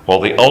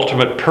 While the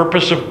ultimate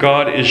purpose of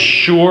God is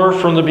sure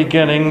from the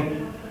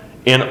beginning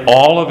in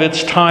all of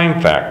its time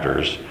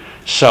factors,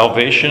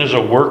 salvation is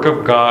a work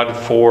of God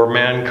for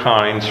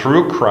mankind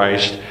through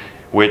Christ,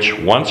 which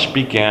once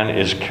began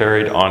is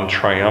carried on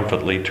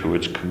triumphantly to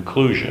its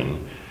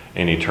conclusion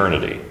in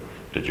eternity.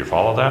 Did you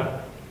follow that?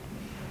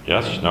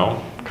 Yes?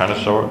 No? Kind of,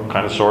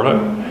 sort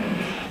of?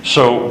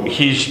 So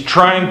he's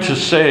trying to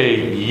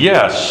say,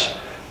 yes,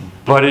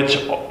 But it's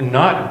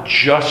not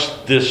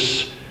just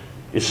this,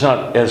 it's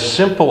not as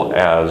simple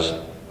as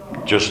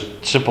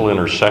just simple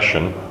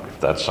intercession, if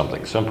that's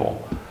something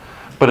simple,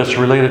 but it's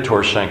related to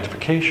our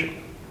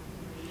sanctification.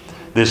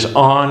 This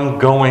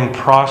ongoing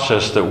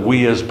process that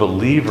we as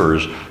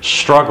believers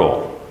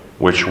struggle,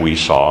 which we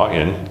saw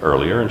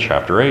earlier in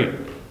chapter 8.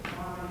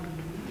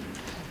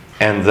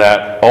 And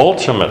that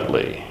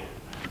ultimately,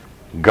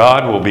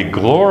 God will be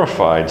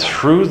glorified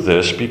through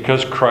this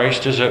because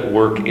Christ is at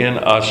work in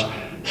us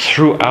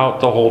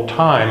throughout the whole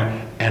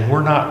time, and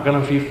we're not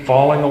going to be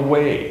falling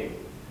away.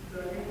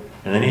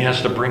 And then he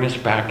has to bring us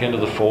back into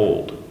the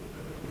fold.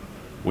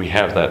 We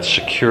have that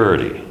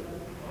security.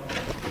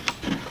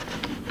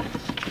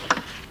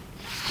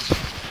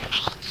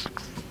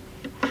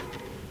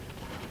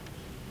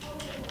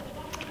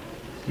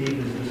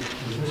 Steve,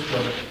 is this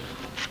what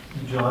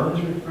John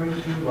is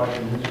referring to, like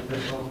in his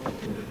epistle?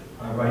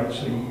 Right,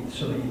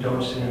 so that you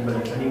don't sin, but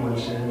if anyone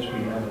sins,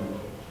 we have an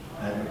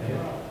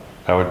advocate.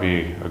 That would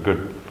be a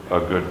good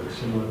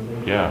Similar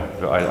thing? yeah,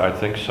 I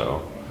think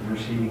so.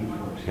 Receiving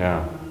force.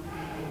 Yeah.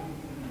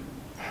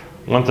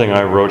 One thing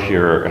I wrote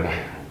here, and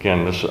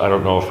again, this, I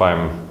don't know if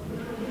I'm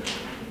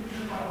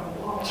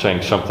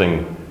saying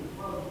something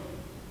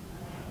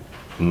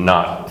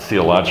not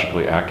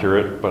theologically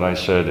accurate, but I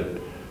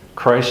said,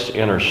 Christ's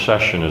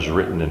intercession is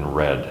written in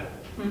red.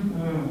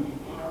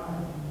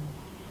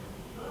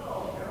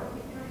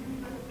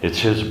 It's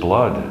his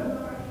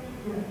blood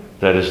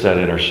that is that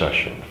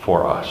intercession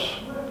for us.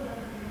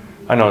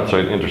 I know it's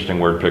an interesting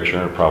word picture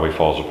and it probably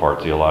falls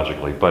apart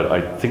theologically, but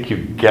I think you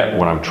get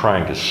what I'm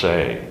trying to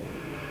say.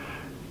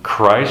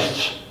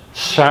 Christ's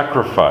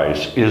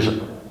sacrifice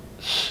is,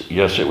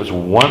 yes, it was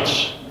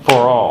once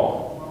for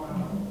all,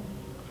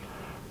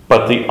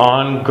 but the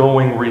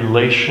ongoing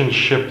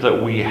relationship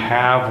that we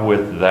have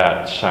with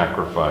that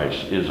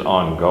sacrifice is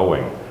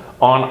ongoing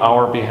on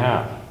our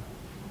behalf.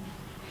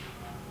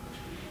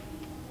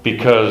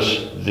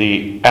 Because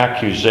the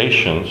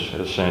accusations,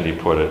 as Sandy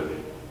put it,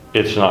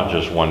 it's not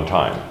just one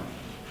time.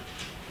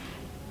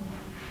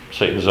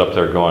 Satan's up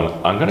there going,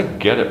 I'm going to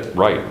get it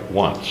right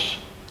once.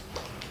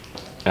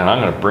 And I'm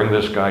going to bring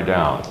this guy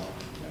down.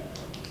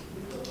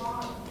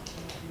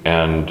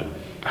 And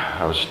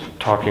I was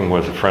talking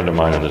with a friend of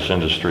mine in this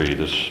industry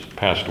this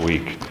past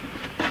week,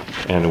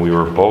 and we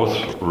were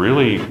both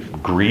really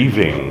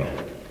grieving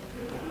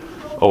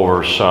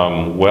over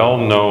some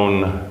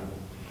well-known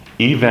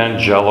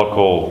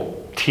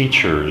evangelical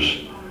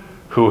teachers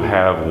who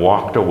have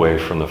walked away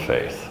from the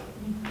faith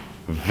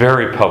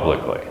very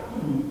publicly,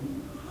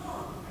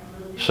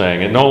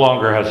 saying it no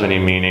longer has any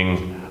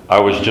meaning,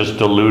 I was just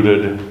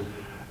deluded,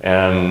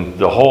 and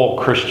the whole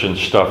Christian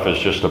stuff is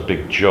just a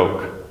big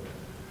joke.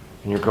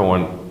 And you're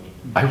going,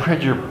 I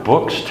read your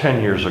books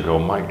 10 years ago.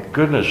 My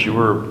goodness, you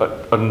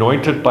were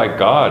anointed by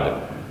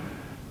God.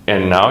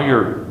 And now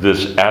you're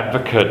this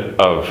advocate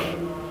of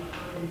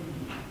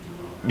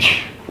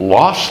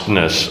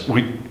lostness.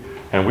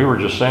 We were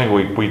just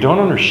saying, we don't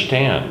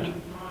understand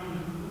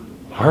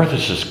where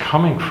this is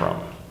coming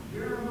from.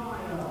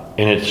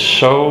 And it's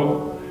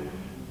so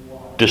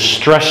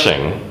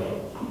distressing.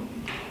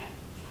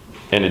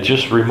 And it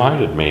just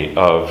reminded me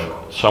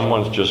of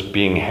someone's just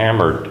being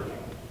hammered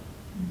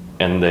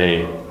and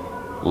they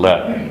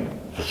let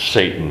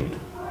Satan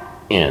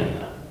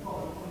in.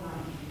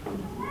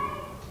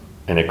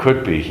 And it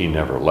could be he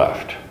never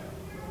left.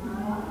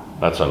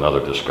 That's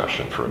another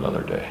discussion for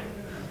another day.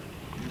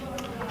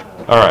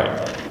 All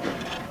right.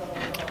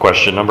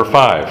 Question number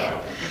 5.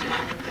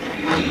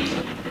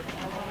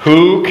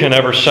 Who can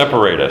ever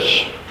separate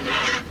us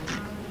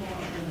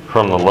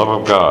from the love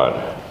of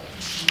God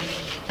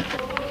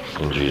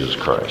in Jesus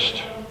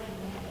Christ?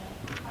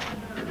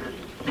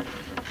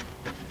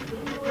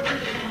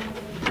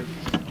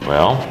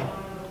 Well,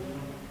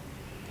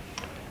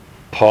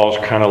 Paul's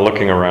kind of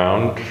looking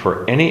around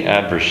for any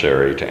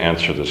adversary to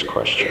answer this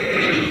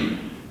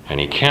question, and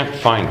he can't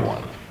find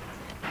one.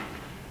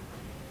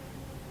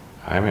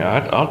 I mean,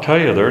 I'll tell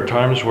you, there are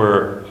times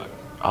where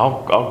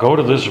I'll go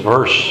to this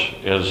verse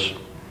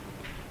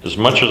as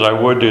much as I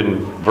would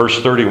in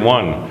verse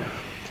 31.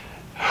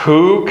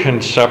 Who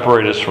can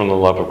separate us from the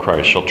love of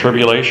Christ? Shall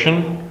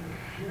tribulation?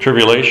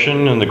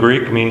 Tribulation in the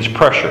Greek means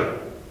pressure.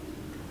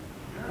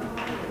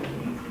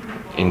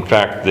 In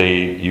fact,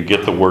 you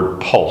get the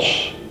word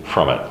pulse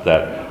from it,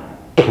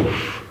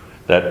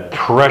 that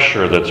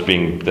pressure that's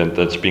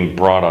being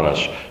brought on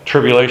us.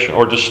 Tribulation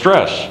or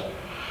distress.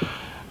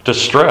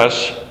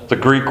 Distress, the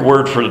Greek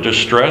word for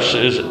distress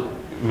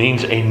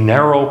means a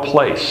narrow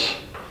place.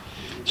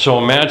 So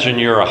imagine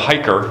you're a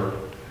hiker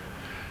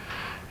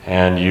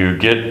and you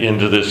get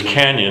into this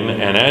canyon,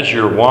 and as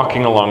you're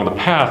walking along the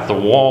path, the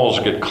walls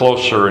get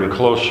closer and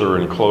closer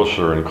and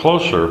closer and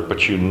closer,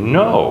 but you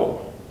know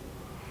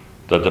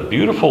that the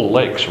beautiful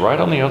lake's right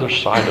on the other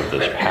side of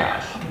this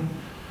path.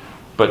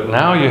 But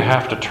now you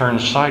have to turn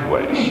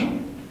sideways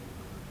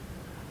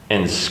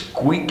and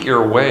squeak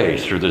your way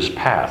through this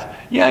path.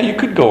 Yeah, you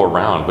could go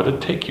around, but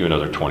it'd take you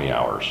another 20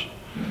 hours.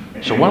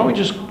 So why don't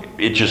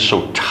we it's just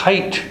so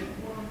tight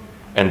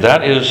And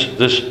that is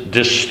this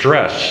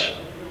distress.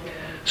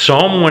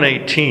 Psalm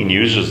 118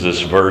 uses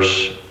this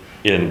verse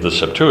in the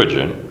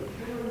Septuagint,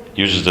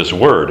 uses this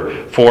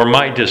word. For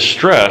my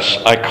distress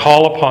I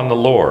call upon the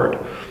Lord.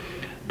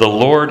 The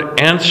Lord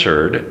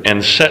answered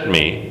and set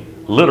me,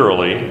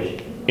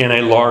 literally, in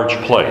a large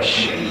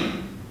place.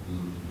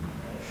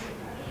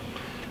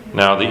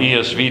 Now the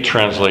ESV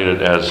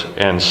translated as,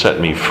 and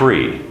set me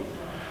free.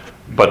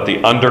 But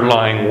the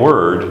underlying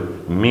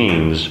word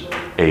means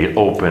an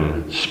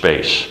open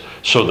space.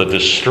 So the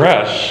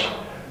distress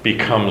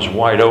becomes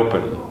wide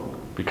open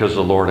because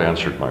the Lord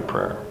answered my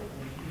prayer.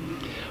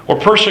 Or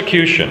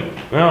persecution.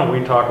 Well,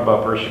 we talk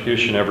about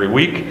persecution every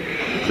week.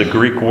 The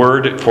Greek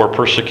word for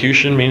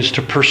persecution means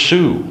to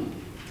pursue.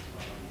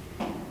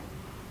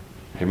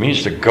 It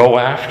means to go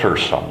after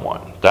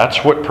someone.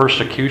 That's what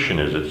persecution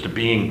is. It's to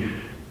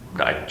being,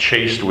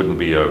 chased wouldn't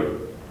be a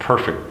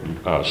perfect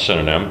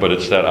synonym, but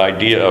it's that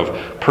idea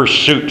of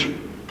pursuit.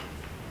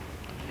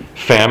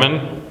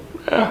 Famine,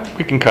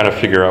 we can kind of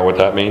figure out what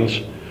that means.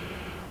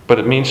 But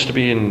it means to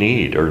be in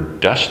need or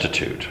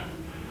destitute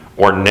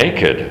or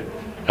naked.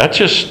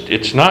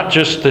 It's not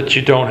just that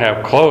you don't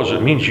have clothes,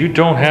 it means you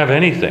don't have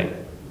anything.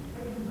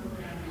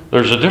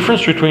 There's a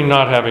difference between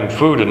not having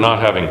food and not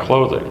having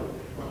clothing.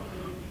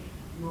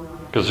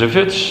 Because if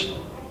it's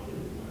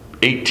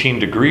 18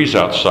 degrees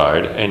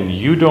outside and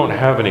you don't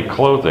have any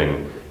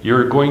clothing,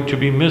 you're going to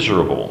be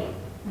miserable.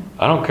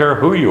 I don't care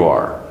who you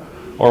are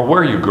or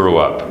where you grew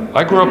up.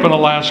 I grew up in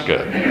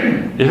Alaska.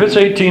 If it's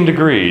 18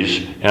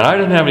 degrees and I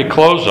didn't have any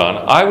clothes on,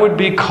 I would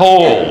be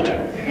cold.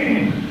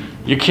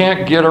 You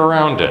can't get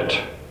around it.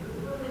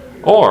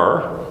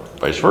 Or,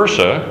 vice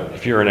versa,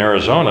 if you're in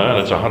Arizona and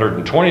it's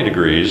 120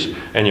 degrees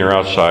and you're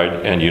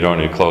outside and you don't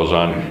have any clothes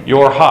on,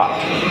 you're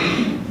hot.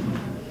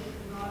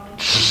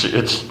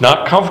 It's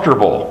not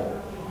comfortable.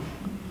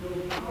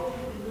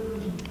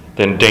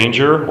 Then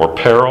danger or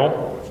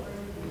peril.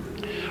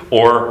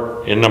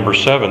 Or in number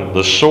 7,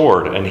 the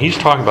sword. And he's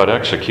talking about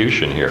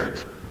execution here.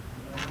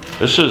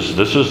 This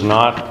is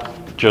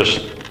not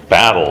just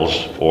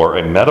battles or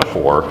a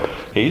metaphor.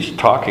 He's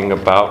talking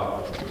about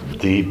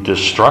the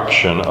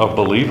destruction of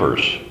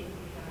believers.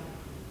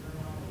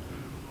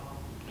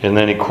 And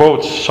then he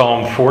quotes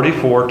Psalm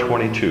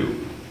 44:22.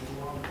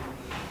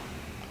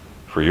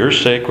 For your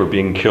sake we're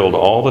being killed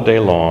all the day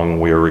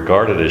long. We are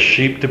regarded as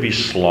sheep to be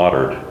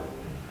slaughtered.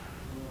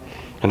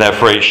 And that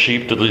phrase,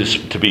 sheep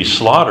to be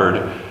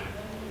slaughtered,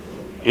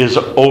 is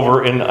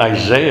over in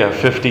Isaiah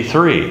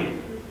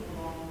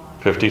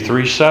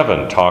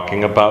 53:7,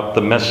 talking about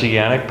the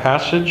messianic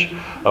passage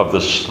of the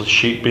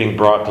sheep being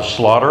brought to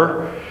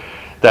slaughter.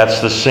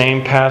 That's the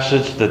same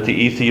passage that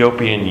the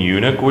Ethiopian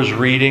eunuch was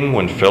reading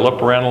when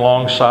Philip ran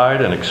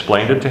alongside and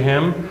explained it to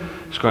him.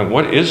 He's going,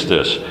 what is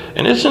this?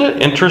 And isn't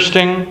it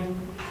interesting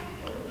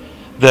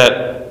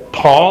that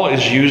Paul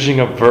is using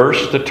a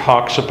verse that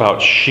talks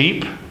about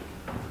sheep?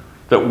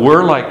 That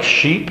we're like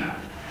sheep?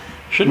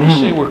 Shouldn't we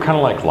say we're kind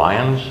of like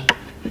lions?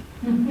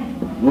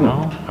 You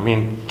know? I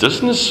mean,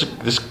 doesn't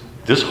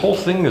this whole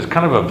thing is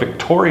kind of a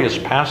victorious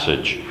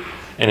passage?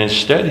 And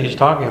instead he's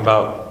talking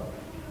about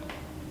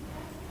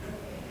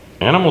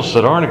animals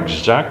that aren't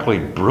exactly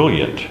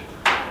brilliant.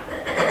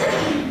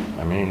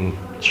 I mean,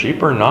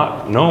 sheep are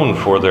not known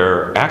for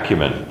their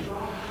acumen.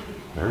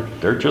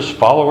 They're just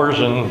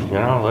followers, and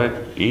they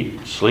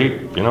eat,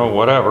 sleep,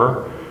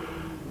 whatever.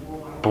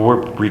 But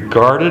we're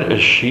regarded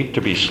as sheep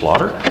to be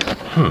slaughtered?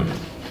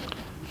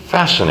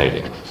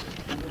 Fascinating.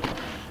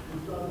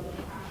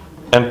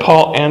 And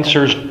Paul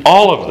answers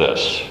all of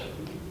this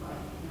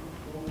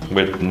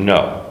with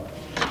no.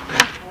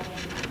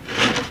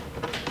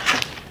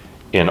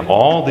 In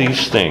all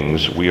these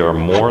things we are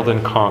more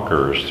than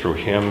conquerors through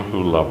him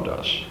who loved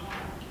us.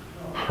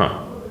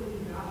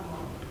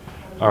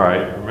 All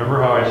right,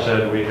 remember how I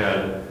said we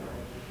had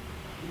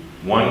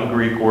one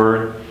Greek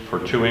word for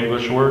 2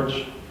 English words?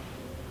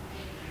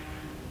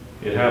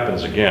 It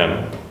happens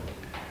again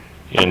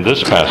in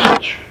this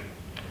passage.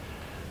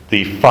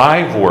 The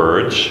 5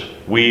 words,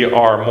 we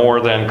are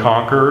more than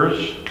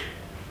conquerors,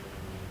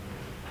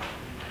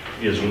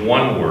 is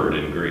 1 word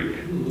in Greek.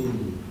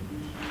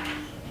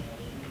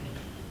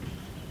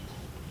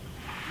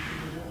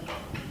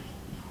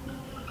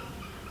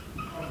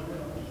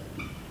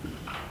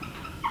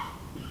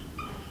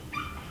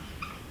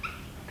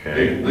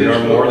 Okay, we are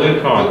more than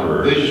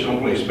conquerors. They just don't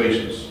play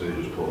spaces, they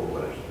just pull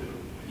letters.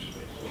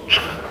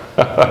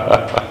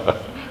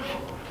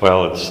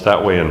 Well, it's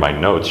that way in my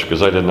notes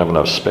because I didn't have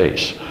enough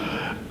space.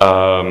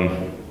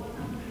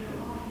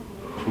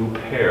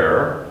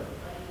 Huper,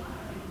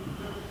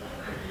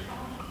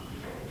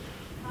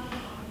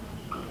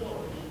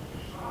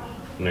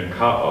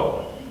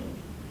 Nikao.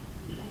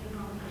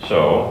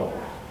 So,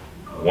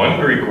 1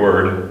 Greek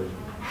word,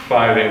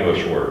 5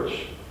 English words.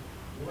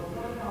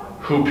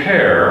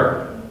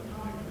 Huper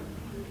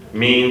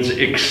means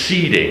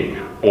exceeding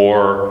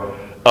or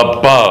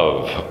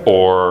above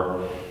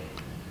or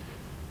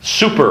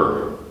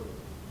super.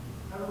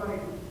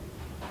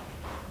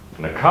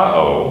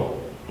 Nikao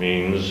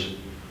means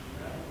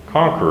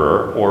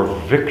conqueror or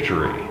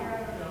victory.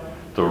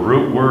 The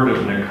root word of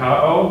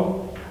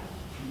Nikao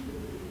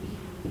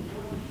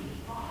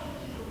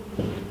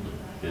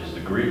is the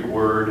Greek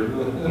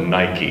word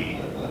Nike.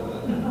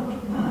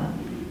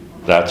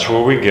 That's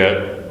where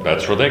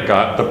they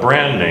got the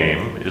brand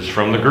name, is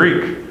from the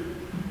Greek.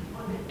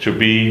 To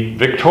be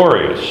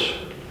victorious.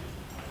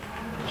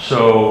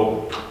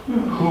 So,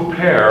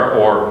 huper,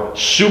 or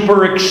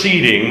super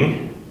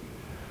exceeding,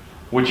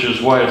 which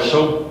is why it's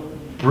so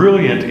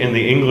brilliant in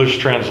the English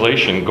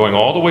translation, going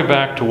all the way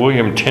back to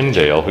William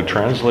Tyndale, who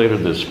translated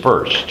this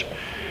first.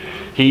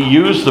 He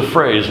used the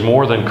phrase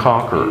more than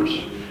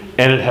conquerors,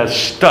 and it has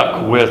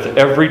stuck with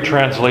every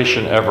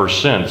translation ever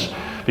since,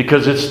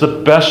 because it's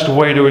the best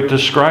way to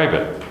describe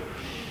it.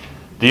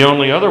 The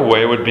only other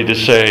way would be to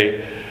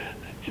say,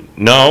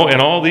 no, in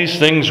all these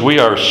things we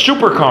are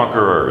super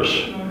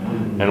conquerors.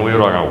 And we were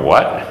like,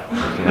 what?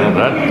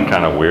 That's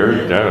kind of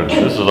weird.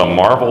 This is a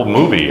Marvel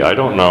movie. I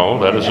don't know.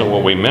 That isn't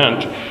what we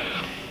meant.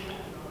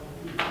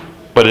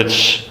 But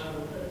it's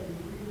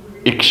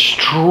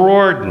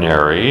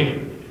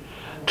extraordinary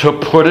to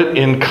put it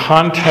in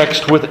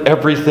context with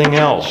everything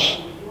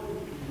else.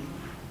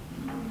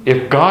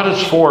 If God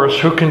is for us,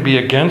 who can be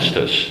against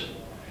us?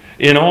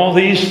 In all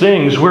these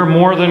things, we're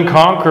more than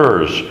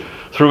conquerors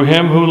through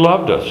Him who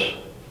loved us.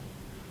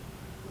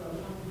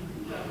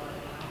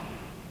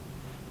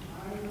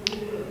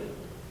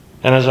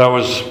 And as I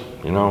was,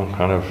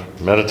 kind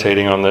of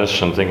meditating on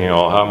this and thinking,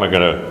 how am I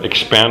going to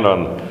expand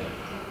on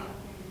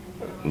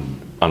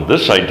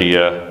this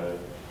idea,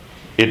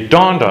 it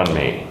dawned on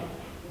me.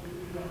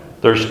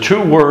 There's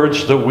two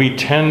words that we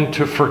tend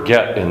to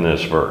forget in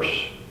this verse.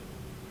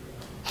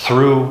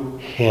 Through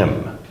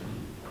Him.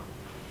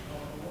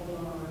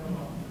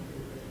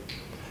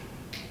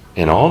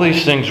 In all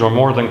these things we're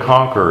more than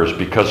conquerors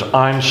because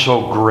I'm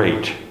so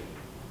great.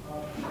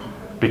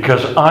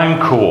 Because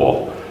I'm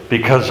cool.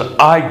 Because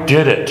I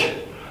did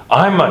it.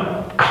 I'm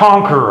a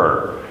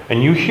conqueror.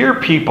 And you hear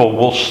people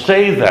will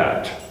say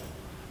that.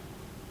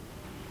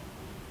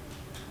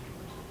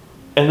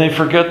 And they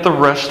forget the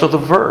rest of the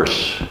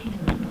verse.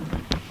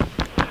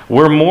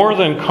 We're more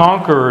than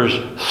conquerors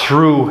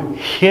through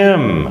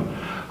Him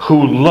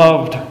who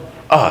loved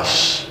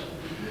us.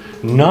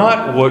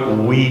 Not what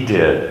we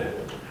did.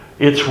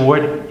 It's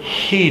what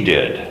He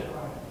did.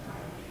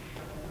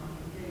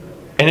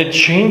 And it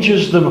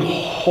changes the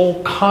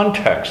whole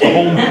context, the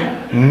whole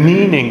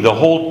meaning, the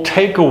whole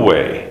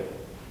takeaway.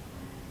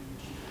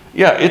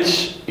 Yeah,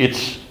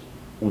 it's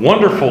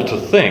wonderful to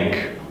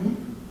think,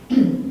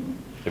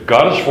 if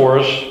God is for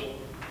us,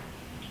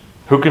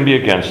 who can be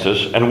against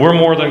us? And we're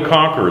more than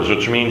conquerors,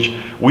 which means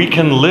we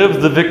can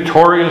live the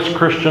victorious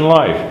Christian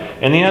life.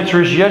 And the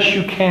answer is yes,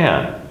 you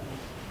can.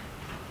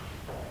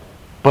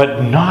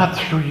 But not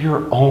through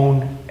your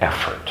own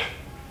effort.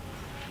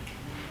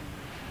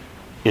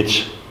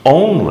 It's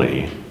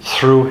only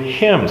through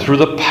Him, through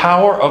the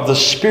power of the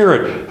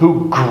Spirit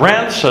who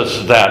grants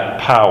us that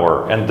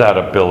power and that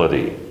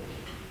ability.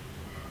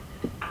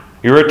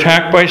 You're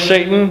attacked by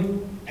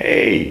Satan?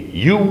 Hey,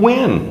 you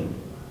win.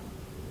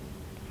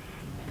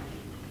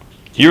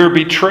 You're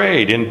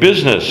betrayed in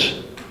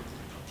business?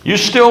 You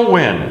still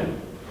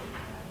win.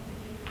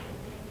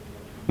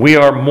 We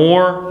are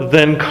more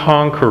than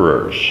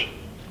conquerors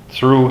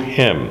through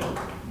Him.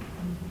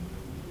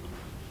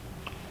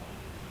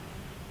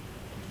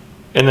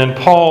 And then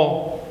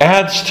Paul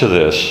adds to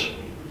this.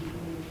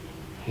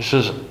 He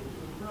says,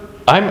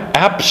 I'm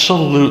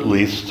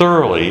absolutely,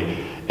 thoroughly,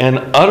 and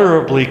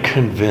utterly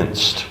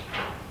convinced.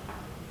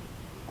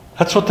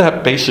 That's what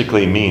that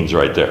basically means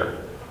right there.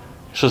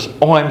 He says,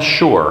 I'm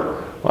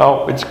sure.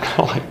 Well, it's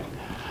kind of like,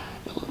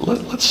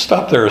 let's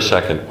stop there a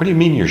second. What do you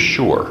mean you're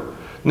sure?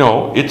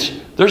 No,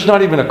 there's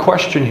not even a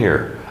question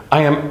here.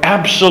 I am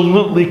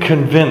absolutely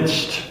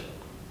convinced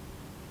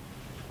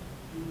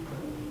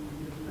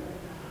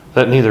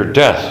that neither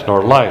death,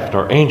 nor life,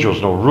 nor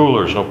angels, nor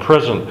rulers, nor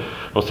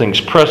things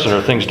present,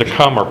 or things to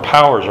come, or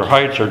powers, or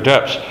heights, or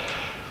depths.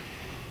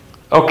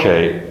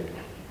 Okay,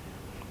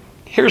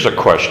 here's a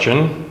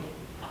question.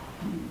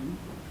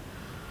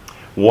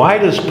 Why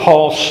does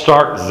Paul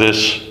start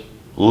this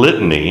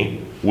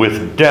litany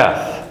with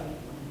death?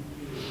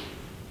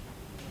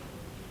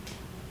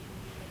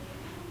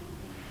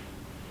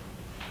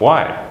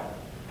 Why?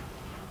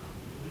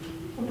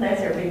 Well,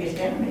 that's our biggest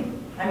enemy.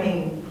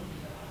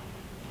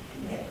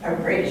 Our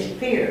greatest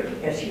fear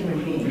as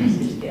human beings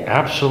is death.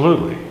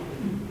 Absolutely.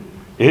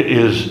 It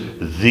is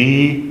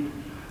the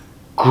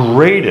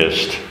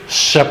greatest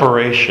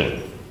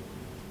separation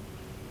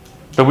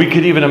that we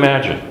could even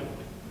imagine.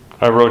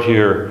 I wrote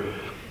here,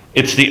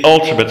 it's the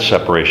ultimate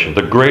separation,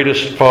 the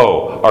greatest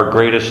foe, our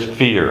greatest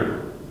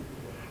fear.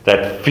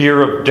 That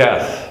fear of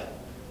death.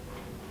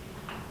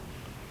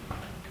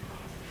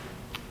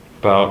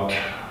 About,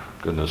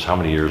 goodness, how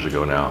many years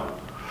ago now?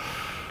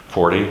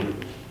 40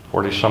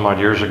 some odd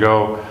years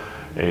ago,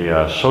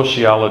 a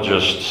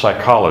sociologist,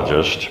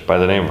 psychologist by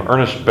the name of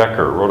Ernest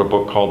Becker wrote a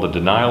book called The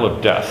Denial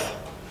of Death.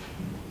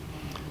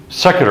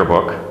 Secular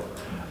book.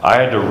 I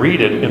had to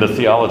read it in a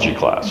theology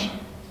class.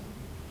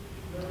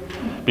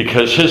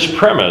 Because his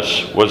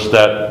premise was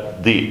that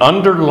the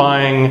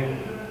underlying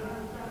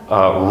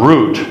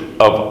root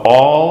of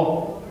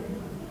all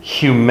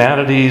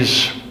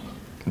humanity's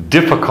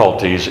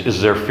difficulties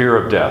is their fear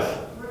of death.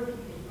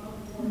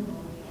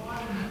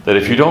 That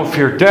if you don't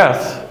fear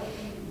death,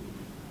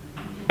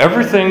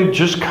 everything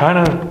just kind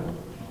of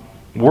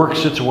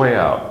works its way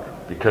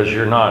out because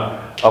you're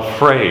not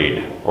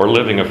afraid or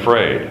living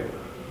afraid.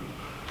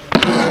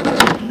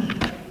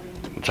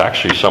 It's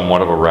actually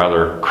somewhat of a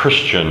rather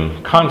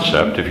Christian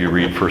concept if you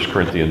read 1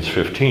 Corinthians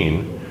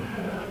 15.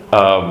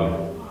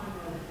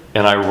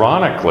 And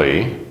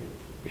ironically,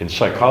 in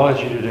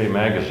Psychology Today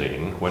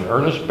magazine, when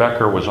Ernest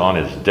Becker was on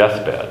his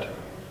deathbed,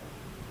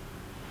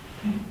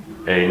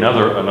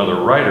 another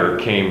writer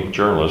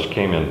journalist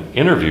came and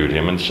interviewed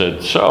him and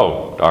said,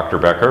 "So, Dr.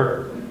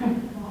 Becker,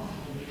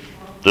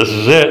 this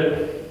is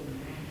it.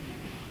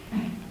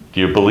 Do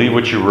you believe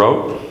what you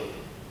wrote?"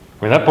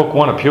 I mean, that book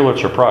won a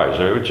Pulitzer Prize.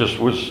 It just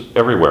was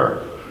everywhere.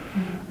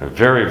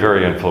 Very,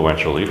 very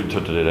influential, even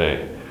to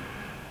today.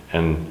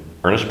 And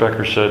Ernest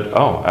Becker said,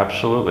 "Oh,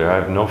 absolutely, I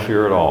have no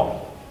fear at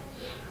all."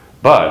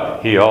 But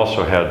he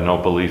also had no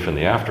belief in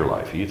the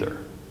afterlife either.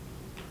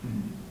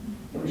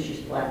 It was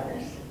just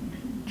blackness.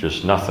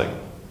 Just nothing.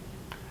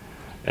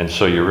 And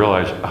so you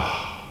realize,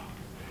 oh,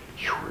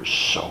 you were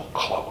so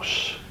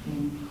close.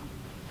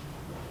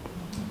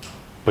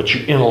 But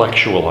you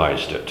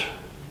intellectualized it.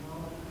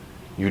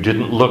 You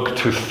didn't look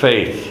to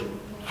faith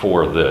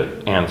for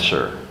the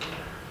answer.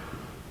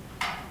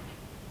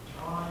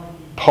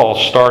 Paul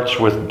starts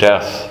with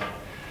death,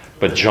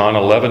 but John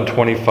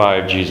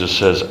 11:25, Jesus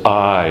says,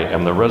 "I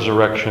am the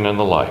resurrection and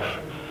the life.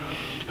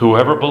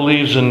 Whoever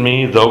believes in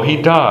me, though he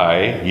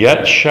die,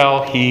 yet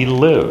shall he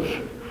live.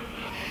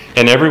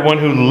 And everyone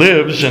who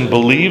lives and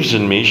believes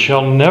in me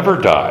shall never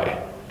die."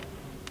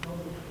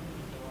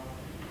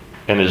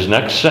 And his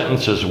next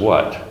sentence is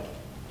what?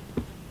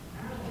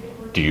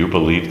 Do you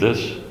believe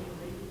this?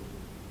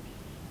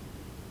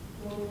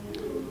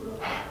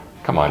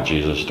 Come on,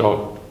 Jesus,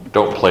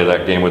 don't play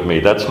that game with me.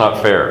 That's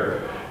not fair.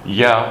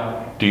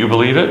 Yeah, do you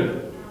believe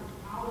it?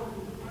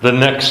 The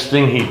next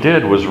thing he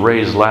did was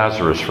raise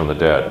Lazarus from the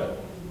dead.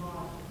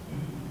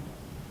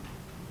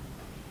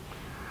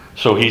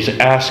 So he's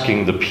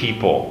asking the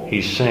people,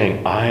 he's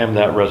saying, I am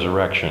that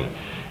resurrection.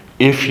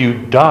 If you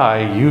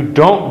die, you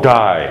don't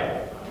die.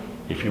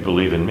 If you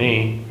believe in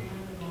me,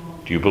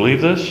 do you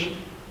believe this?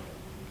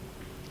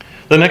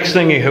 The next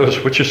thing he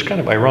goes, which is kind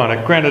of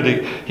ironic,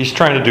 granted he's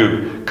trying to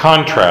do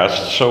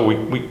contrast, so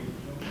we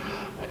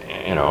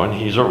and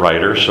he's a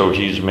writer, so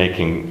he's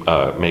making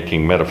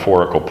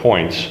metaphorical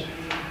points,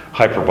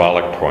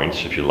 hyperbolic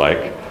points, if you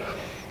like.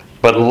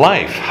 But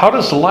life, how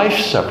does life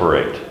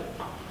separate?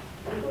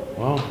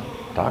 Well,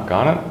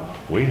 doggone it,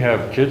 we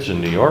have kids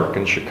in New York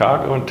and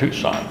Chicago and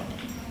Tucson.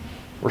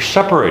 We're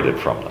separated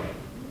from them.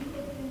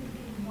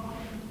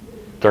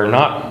 They're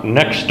not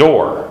next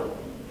door.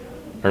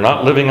 They're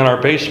not living in our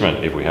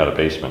basement, if we had a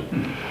basement.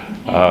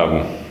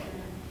 Of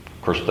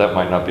course, that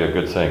might not be a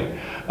good thing.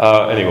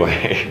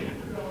 Anyway,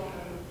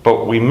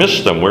 but we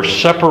miss them. We're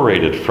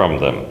separated from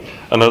them.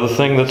 Another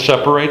thing that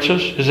separates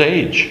us is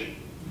age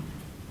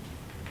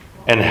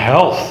and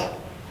health.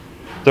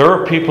 There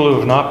are people who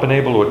have not been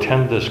able to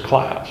attend this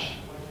class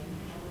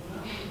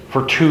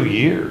for 2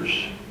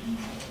 years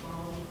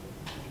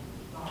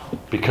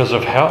because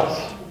of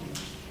health.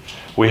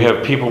 We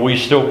have people we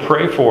still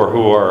pray for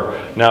who are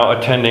now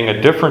attending a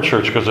different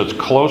church because it's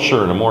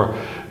closer and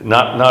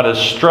not as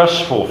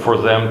stressful for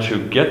them to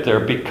get there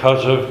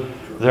because of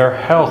their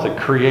health. It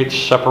creates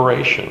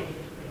separation.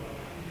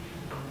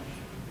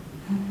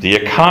 The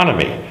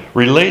economy,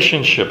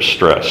 relationship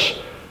stress.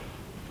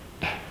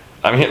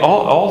 I mean,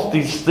 all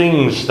these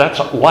things, that's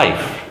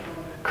life,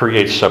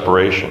 creates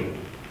separation.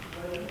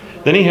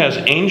 Then he has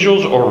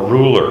angels or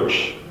rulers.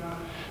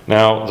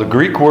 Now, the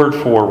Greek word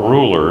for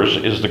rulers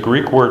is the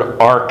Greek word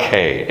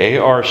arche,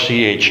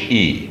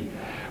 A-R-C-H-E,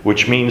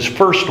 which means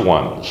first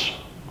ones,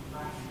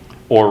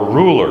 or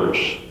rulers.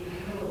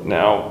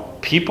 Now,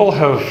 people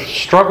have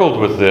struggled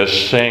with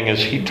this, saying,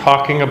 is he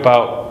talking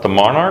about the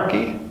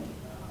monarchy?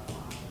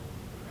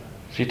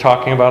 Is he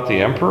talking about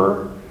the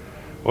emperor?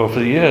 Well, if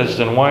he is,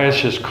 then why is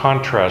his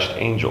contrast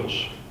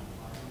angels?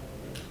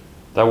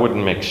 That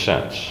wouldn't make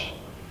sense.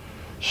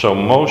 So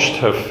most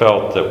have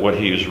felt that what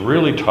he is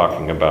really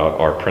talking about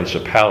are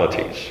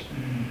principalities.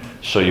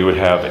 So you would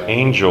have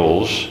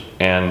angels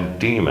and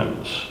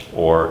demons,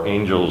 or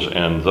angels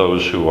and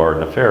those who are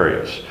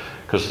nefarious,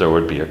 because there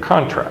would be a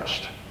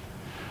contrast.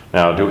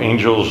 Now, do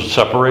angels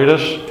separate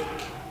us?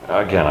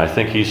 Again, I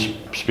think he's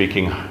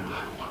speaking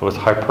with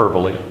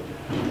hyperbole.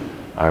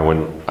 I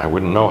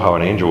wouldn't know how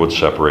an angel would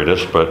separate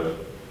us, but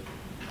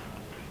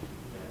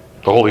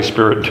the Holy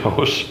Spirit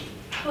knows.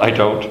 I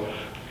don't.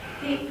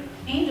 The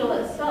angel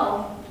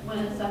itself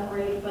wouldn't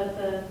separate, but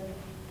the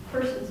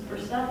person's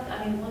perception,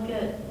 I mean, look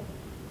at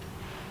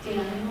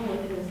Daniel,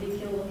 look at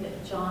Ezekiel, look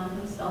at John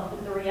himself,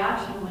 with the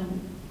reaction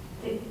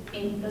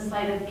when the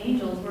sight of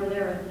angels, where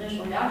their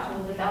initial reaction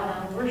was to bow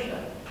down and worship.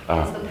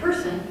 It's the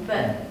person,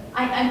 but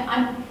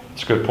I'm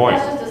That's a good point.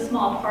 That's just a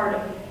small part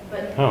of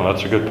but Oh,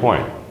 that's a good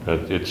point.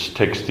 It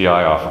takes the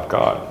eye off of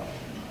God.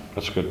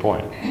 That's a good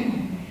point.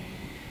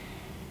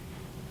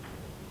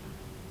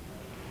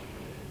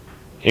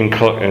 In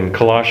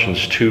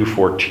Colossians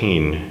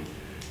 2:14,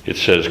 it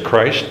says,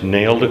 Christ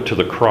nailed it to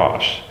the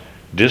cross,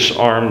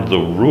 disarmed the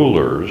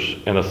rulers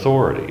and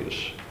authorities,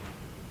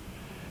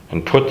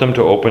 and put them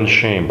to open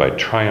shame by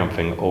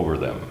triumphing over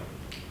them.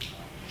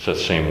 It's that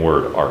same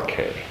word,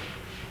 arche.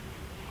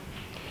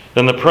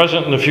 Then the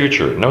present and the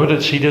future.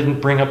 Notice he didn't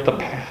bring up the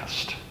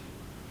past.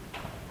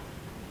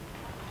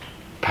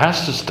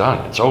 Past is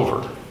done. It's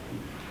over.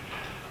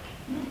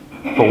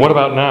 But what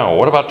about now?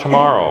 What about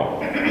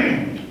tomorrow?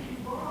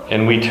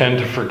 And we tend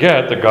to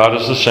forget that God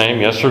is the same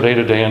yesterday,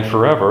 today, and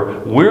forever.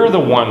 We're the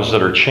ones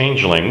that are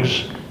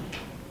changelings.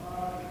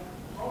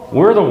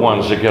 We're the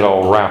ones that get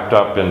all wrapped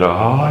up into,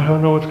 I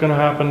don't know what's going to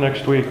happen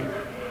next week.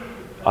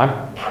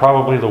 I'm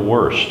probably the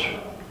worst.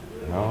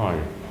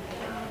 I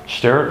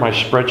stare at my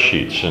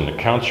spreadsheets and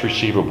accounts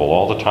receivable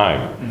all the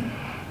time.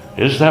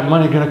 Is that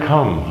money going to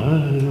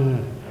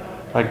come?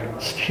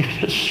 Like, Steve,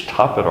 just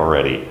stop it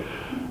already.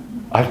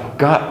 I've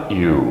got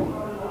you.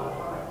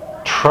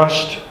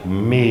 Trust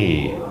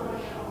me.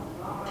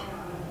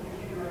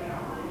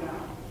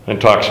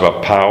 And talks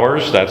about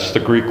powers. That's the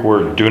Greek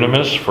word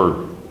dunamis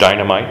for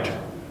dynamite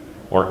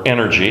or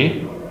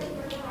energy.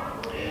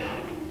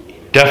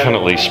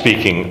 Definitely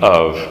speaking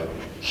of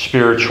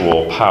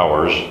spiritual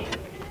powers.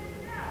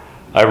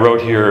 I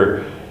wrote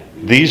here,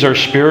 these are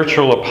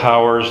spiritual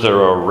powers that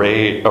are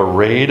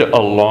arrayed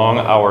along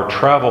our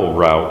travel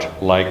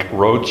route like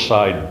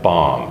roadside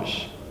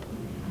bombs.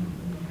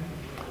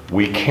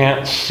 We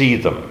can't see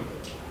them,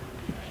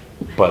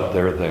 but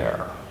they're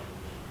there.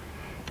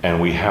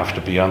 And we have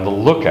to be on the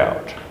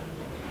lookout.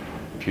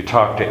 If you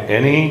talk to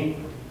any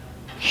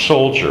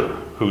soldier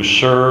who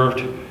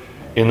served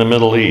in the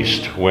Middle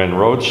East when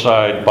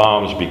roadside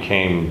bombs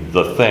became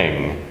the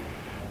thing,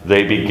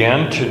 they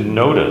began to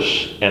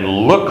notice and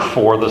look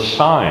for the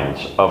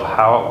signs of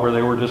where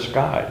they were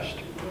disguised.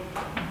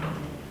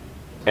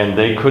 And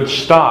they could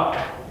stop,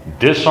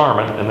 disarm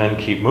it, and then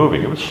keep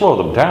moving. It would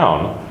slow them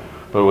down,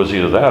 but it was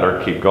either that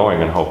or keep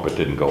going and hope it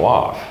didn't go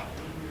off.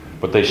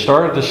 But they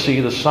started to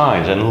see the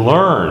signs and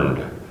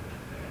learned.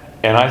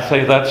 And I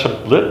say that's a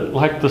bit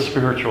like the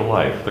spiritual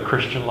life, the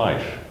Christian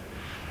life.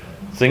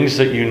 Things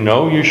that you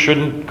know you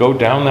shouldn't go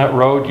down that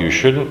road, you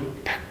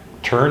shouldn't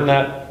turn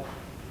that,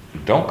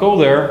 don't go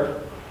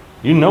there.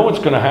 You know what's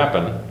going to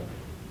happen.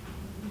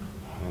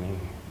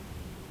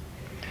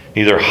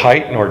 Neither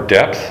height nor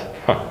depth.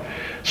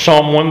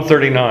 Psalm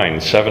 139,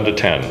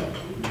 7-10.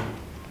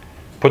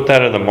 Put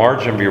that in the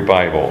margin of your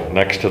Bible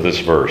next to this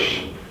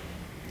verse.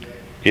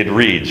 It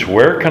reads,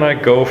 where can I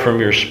go from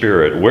your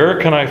spirit? Where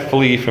can I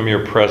flee from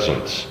your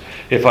presence?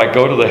 If I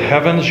go to the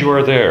heavens, you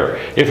are there.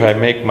 If I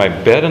make my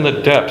bed in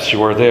the depths,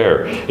 you are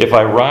there. If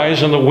I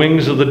rise on the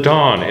wings of the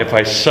dawn, if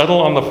I settle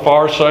on the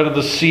far side of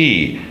the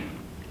sea,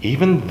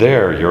 even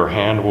there your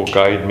hand will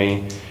guide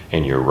me,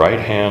 and your right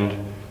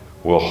hand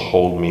will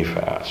hold me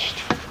fast.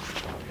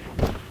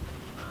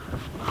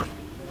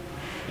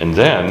 And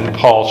then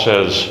Paul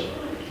says,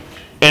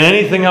 and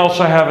anything else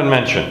I haven't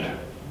mentioned.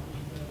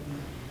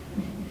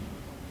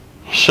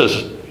 He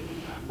says,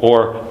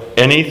 or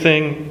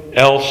anything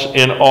else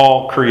in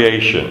all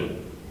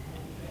creation.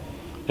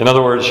 In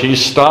other words, he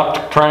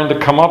stopped trying to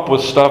come up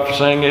with stuff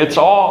saying it's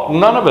all,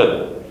 none of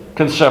it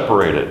can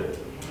separate it.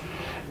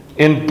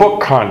 In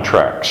book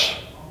contracts,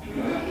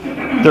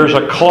 there's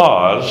a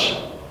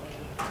clause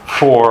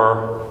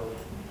for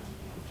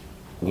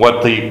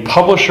what the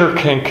publisher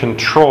can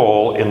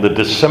control in the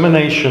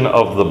dissemination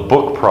of the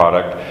book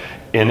product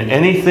in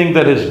anything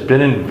that has been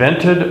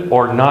invented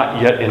or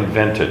not yet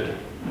invented.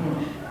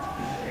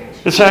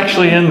 It's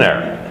actually in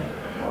there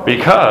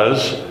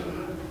because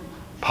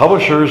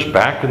publishers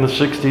back in the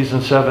 60s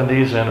and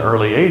 70s and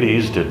early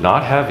 80s did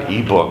not have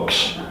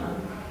ebooks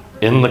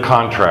in the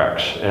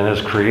contracts and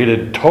has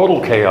created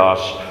total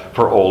chaos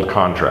for old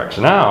contracts.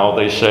 Now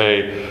they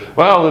say,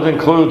 well, it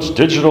includes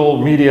digital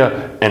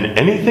media and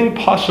anything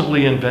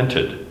possibly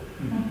invented.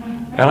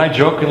 And I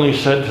jokingly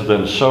said to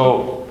them,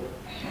 so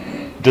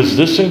does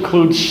this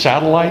include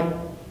satellite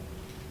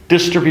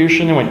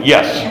distribution? They went,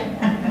 yes.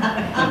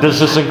 Does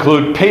this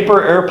include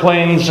paper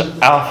airplanes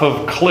off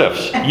of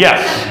cliffs?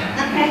 Yes.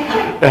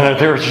 And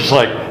they were just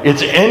like,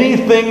 it's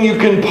anything you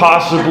can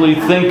possibly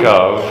think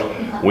of.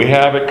 We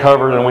have it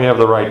covered and we have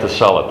the right to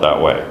sell it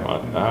that way.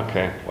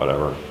 Okay,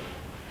 whatever.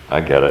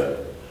 I get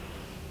it.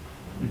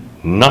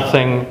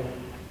 Nothing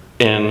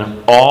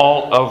in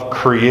all of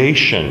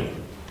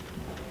creation.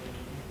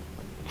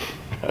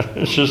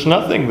 There's just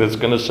nothing that's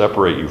going to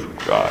separate you from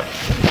God.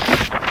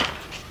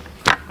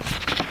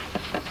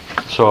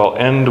 So I'll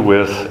end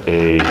with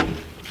a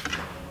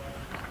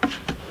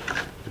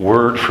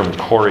word from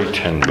Corrie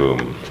ten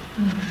Boom.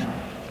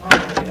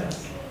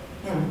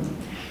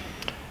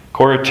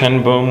 Corrie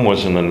ten Boom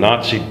was in the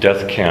Nazi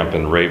death camp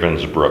in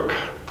Ravensbrück,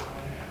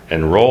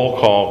 and roll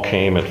call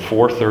came at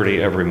 4:30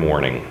 every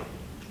morning.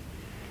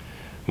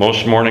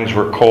 Most mornings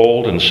were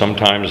cold, and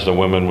sometimes the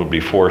women would be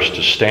forced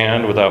to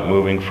stand without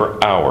moving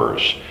for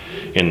hours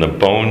in the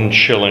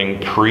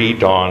bone-chilling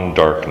pre-dawn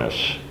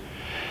darkness.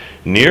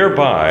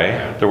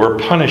 Nearby, there were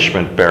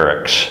punishment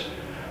barracks,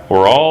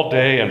 where all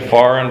day and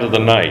far into the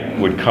night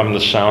would come the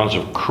sounds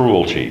of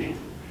cruelty,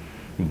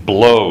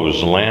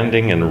 blows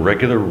landing in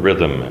regular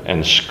rhythm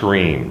and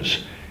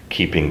screams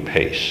keeping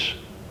pace.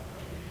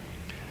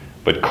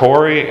 But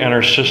Corrie and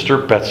her sister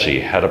Betsy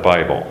had a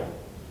Bible,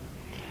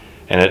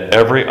 and at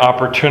every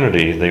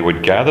opportunity they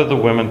would gather the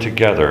women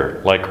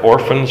together like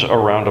orphans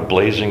around a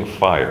blazing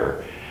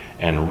fire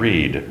and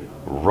read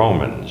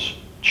Romans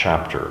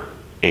chapter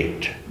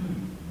 8.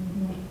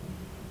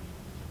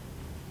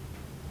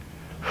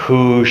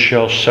 Who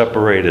shall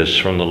separate us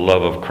from the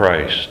love of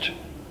Christ?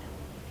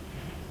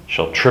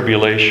 Shall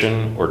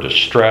tribulation or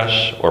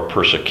distress or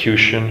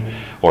persecution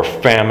or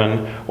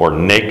famine or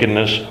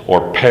nakedness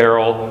or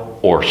peril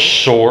or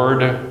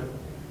sword?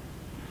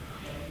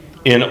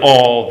 In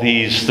all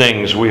these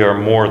things we are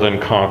more than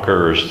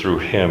conquerors through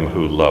him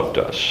who loved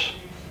us.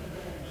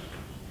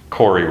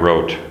 Corrie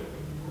wrote,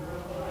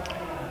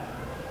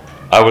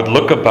 I would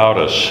look about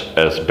us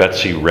as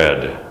Betsy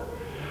read,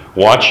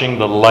 watching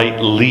the light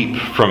leap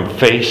from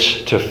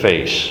face to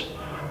face,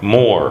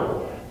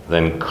 more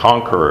than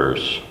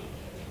conquerors.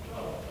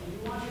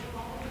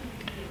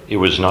 It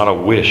was not a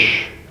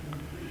wish,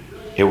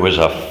 it was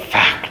a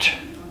fact.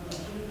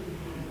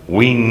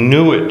 We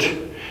knew it.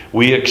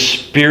 We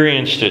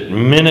experienced it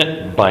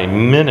minute by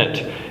minute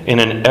in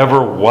an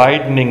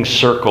ever-widening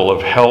circle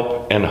of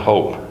help and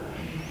hope.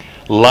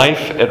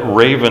 Life at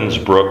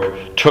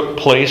Ravensbrück took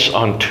place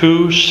on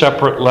two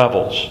separate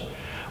levels.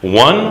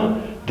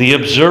 One, the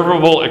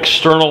observable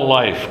external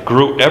life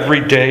grew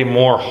every day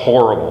more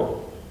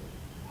horrible.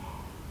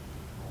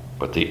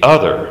 But the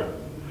other,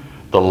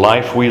 the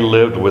life we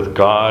lived with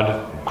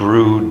God,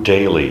 grew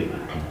daily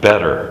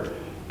better,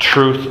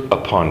 truth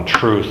upon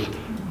truth,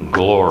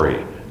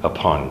 glory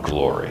upon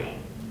glory.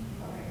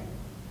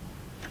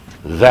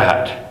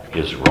 That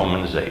is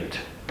Romans 8.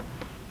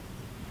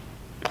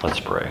 Let's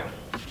pray.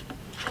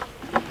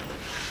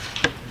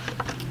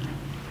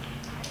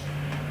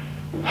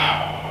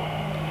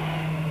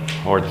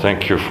 Lord,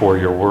 thank you for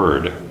your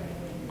word.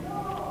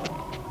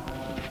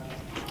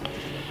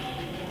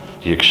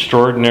 The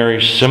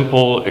extraordinary,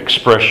 simple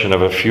expression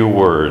of a few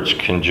words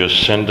can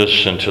just send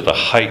us into the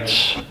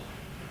heights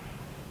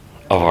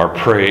of our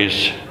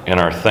praise and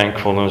our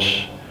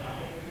thankfulness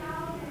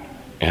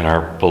and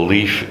our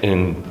belief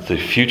in the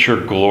future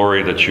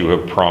glory that you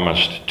have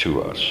promised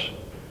to us.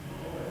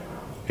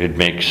 It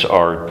makes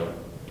our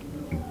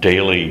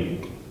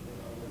daily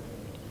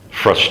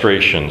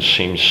frustrations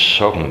seem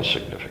so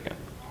insignificant.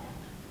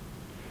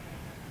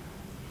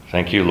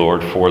 Thank you,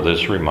 Lord, for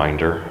this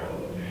reminder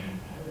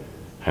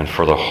and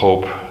for the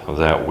hope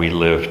that we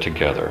live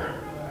together.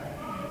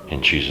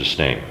 In Jesus'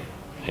 name,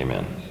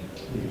 amen.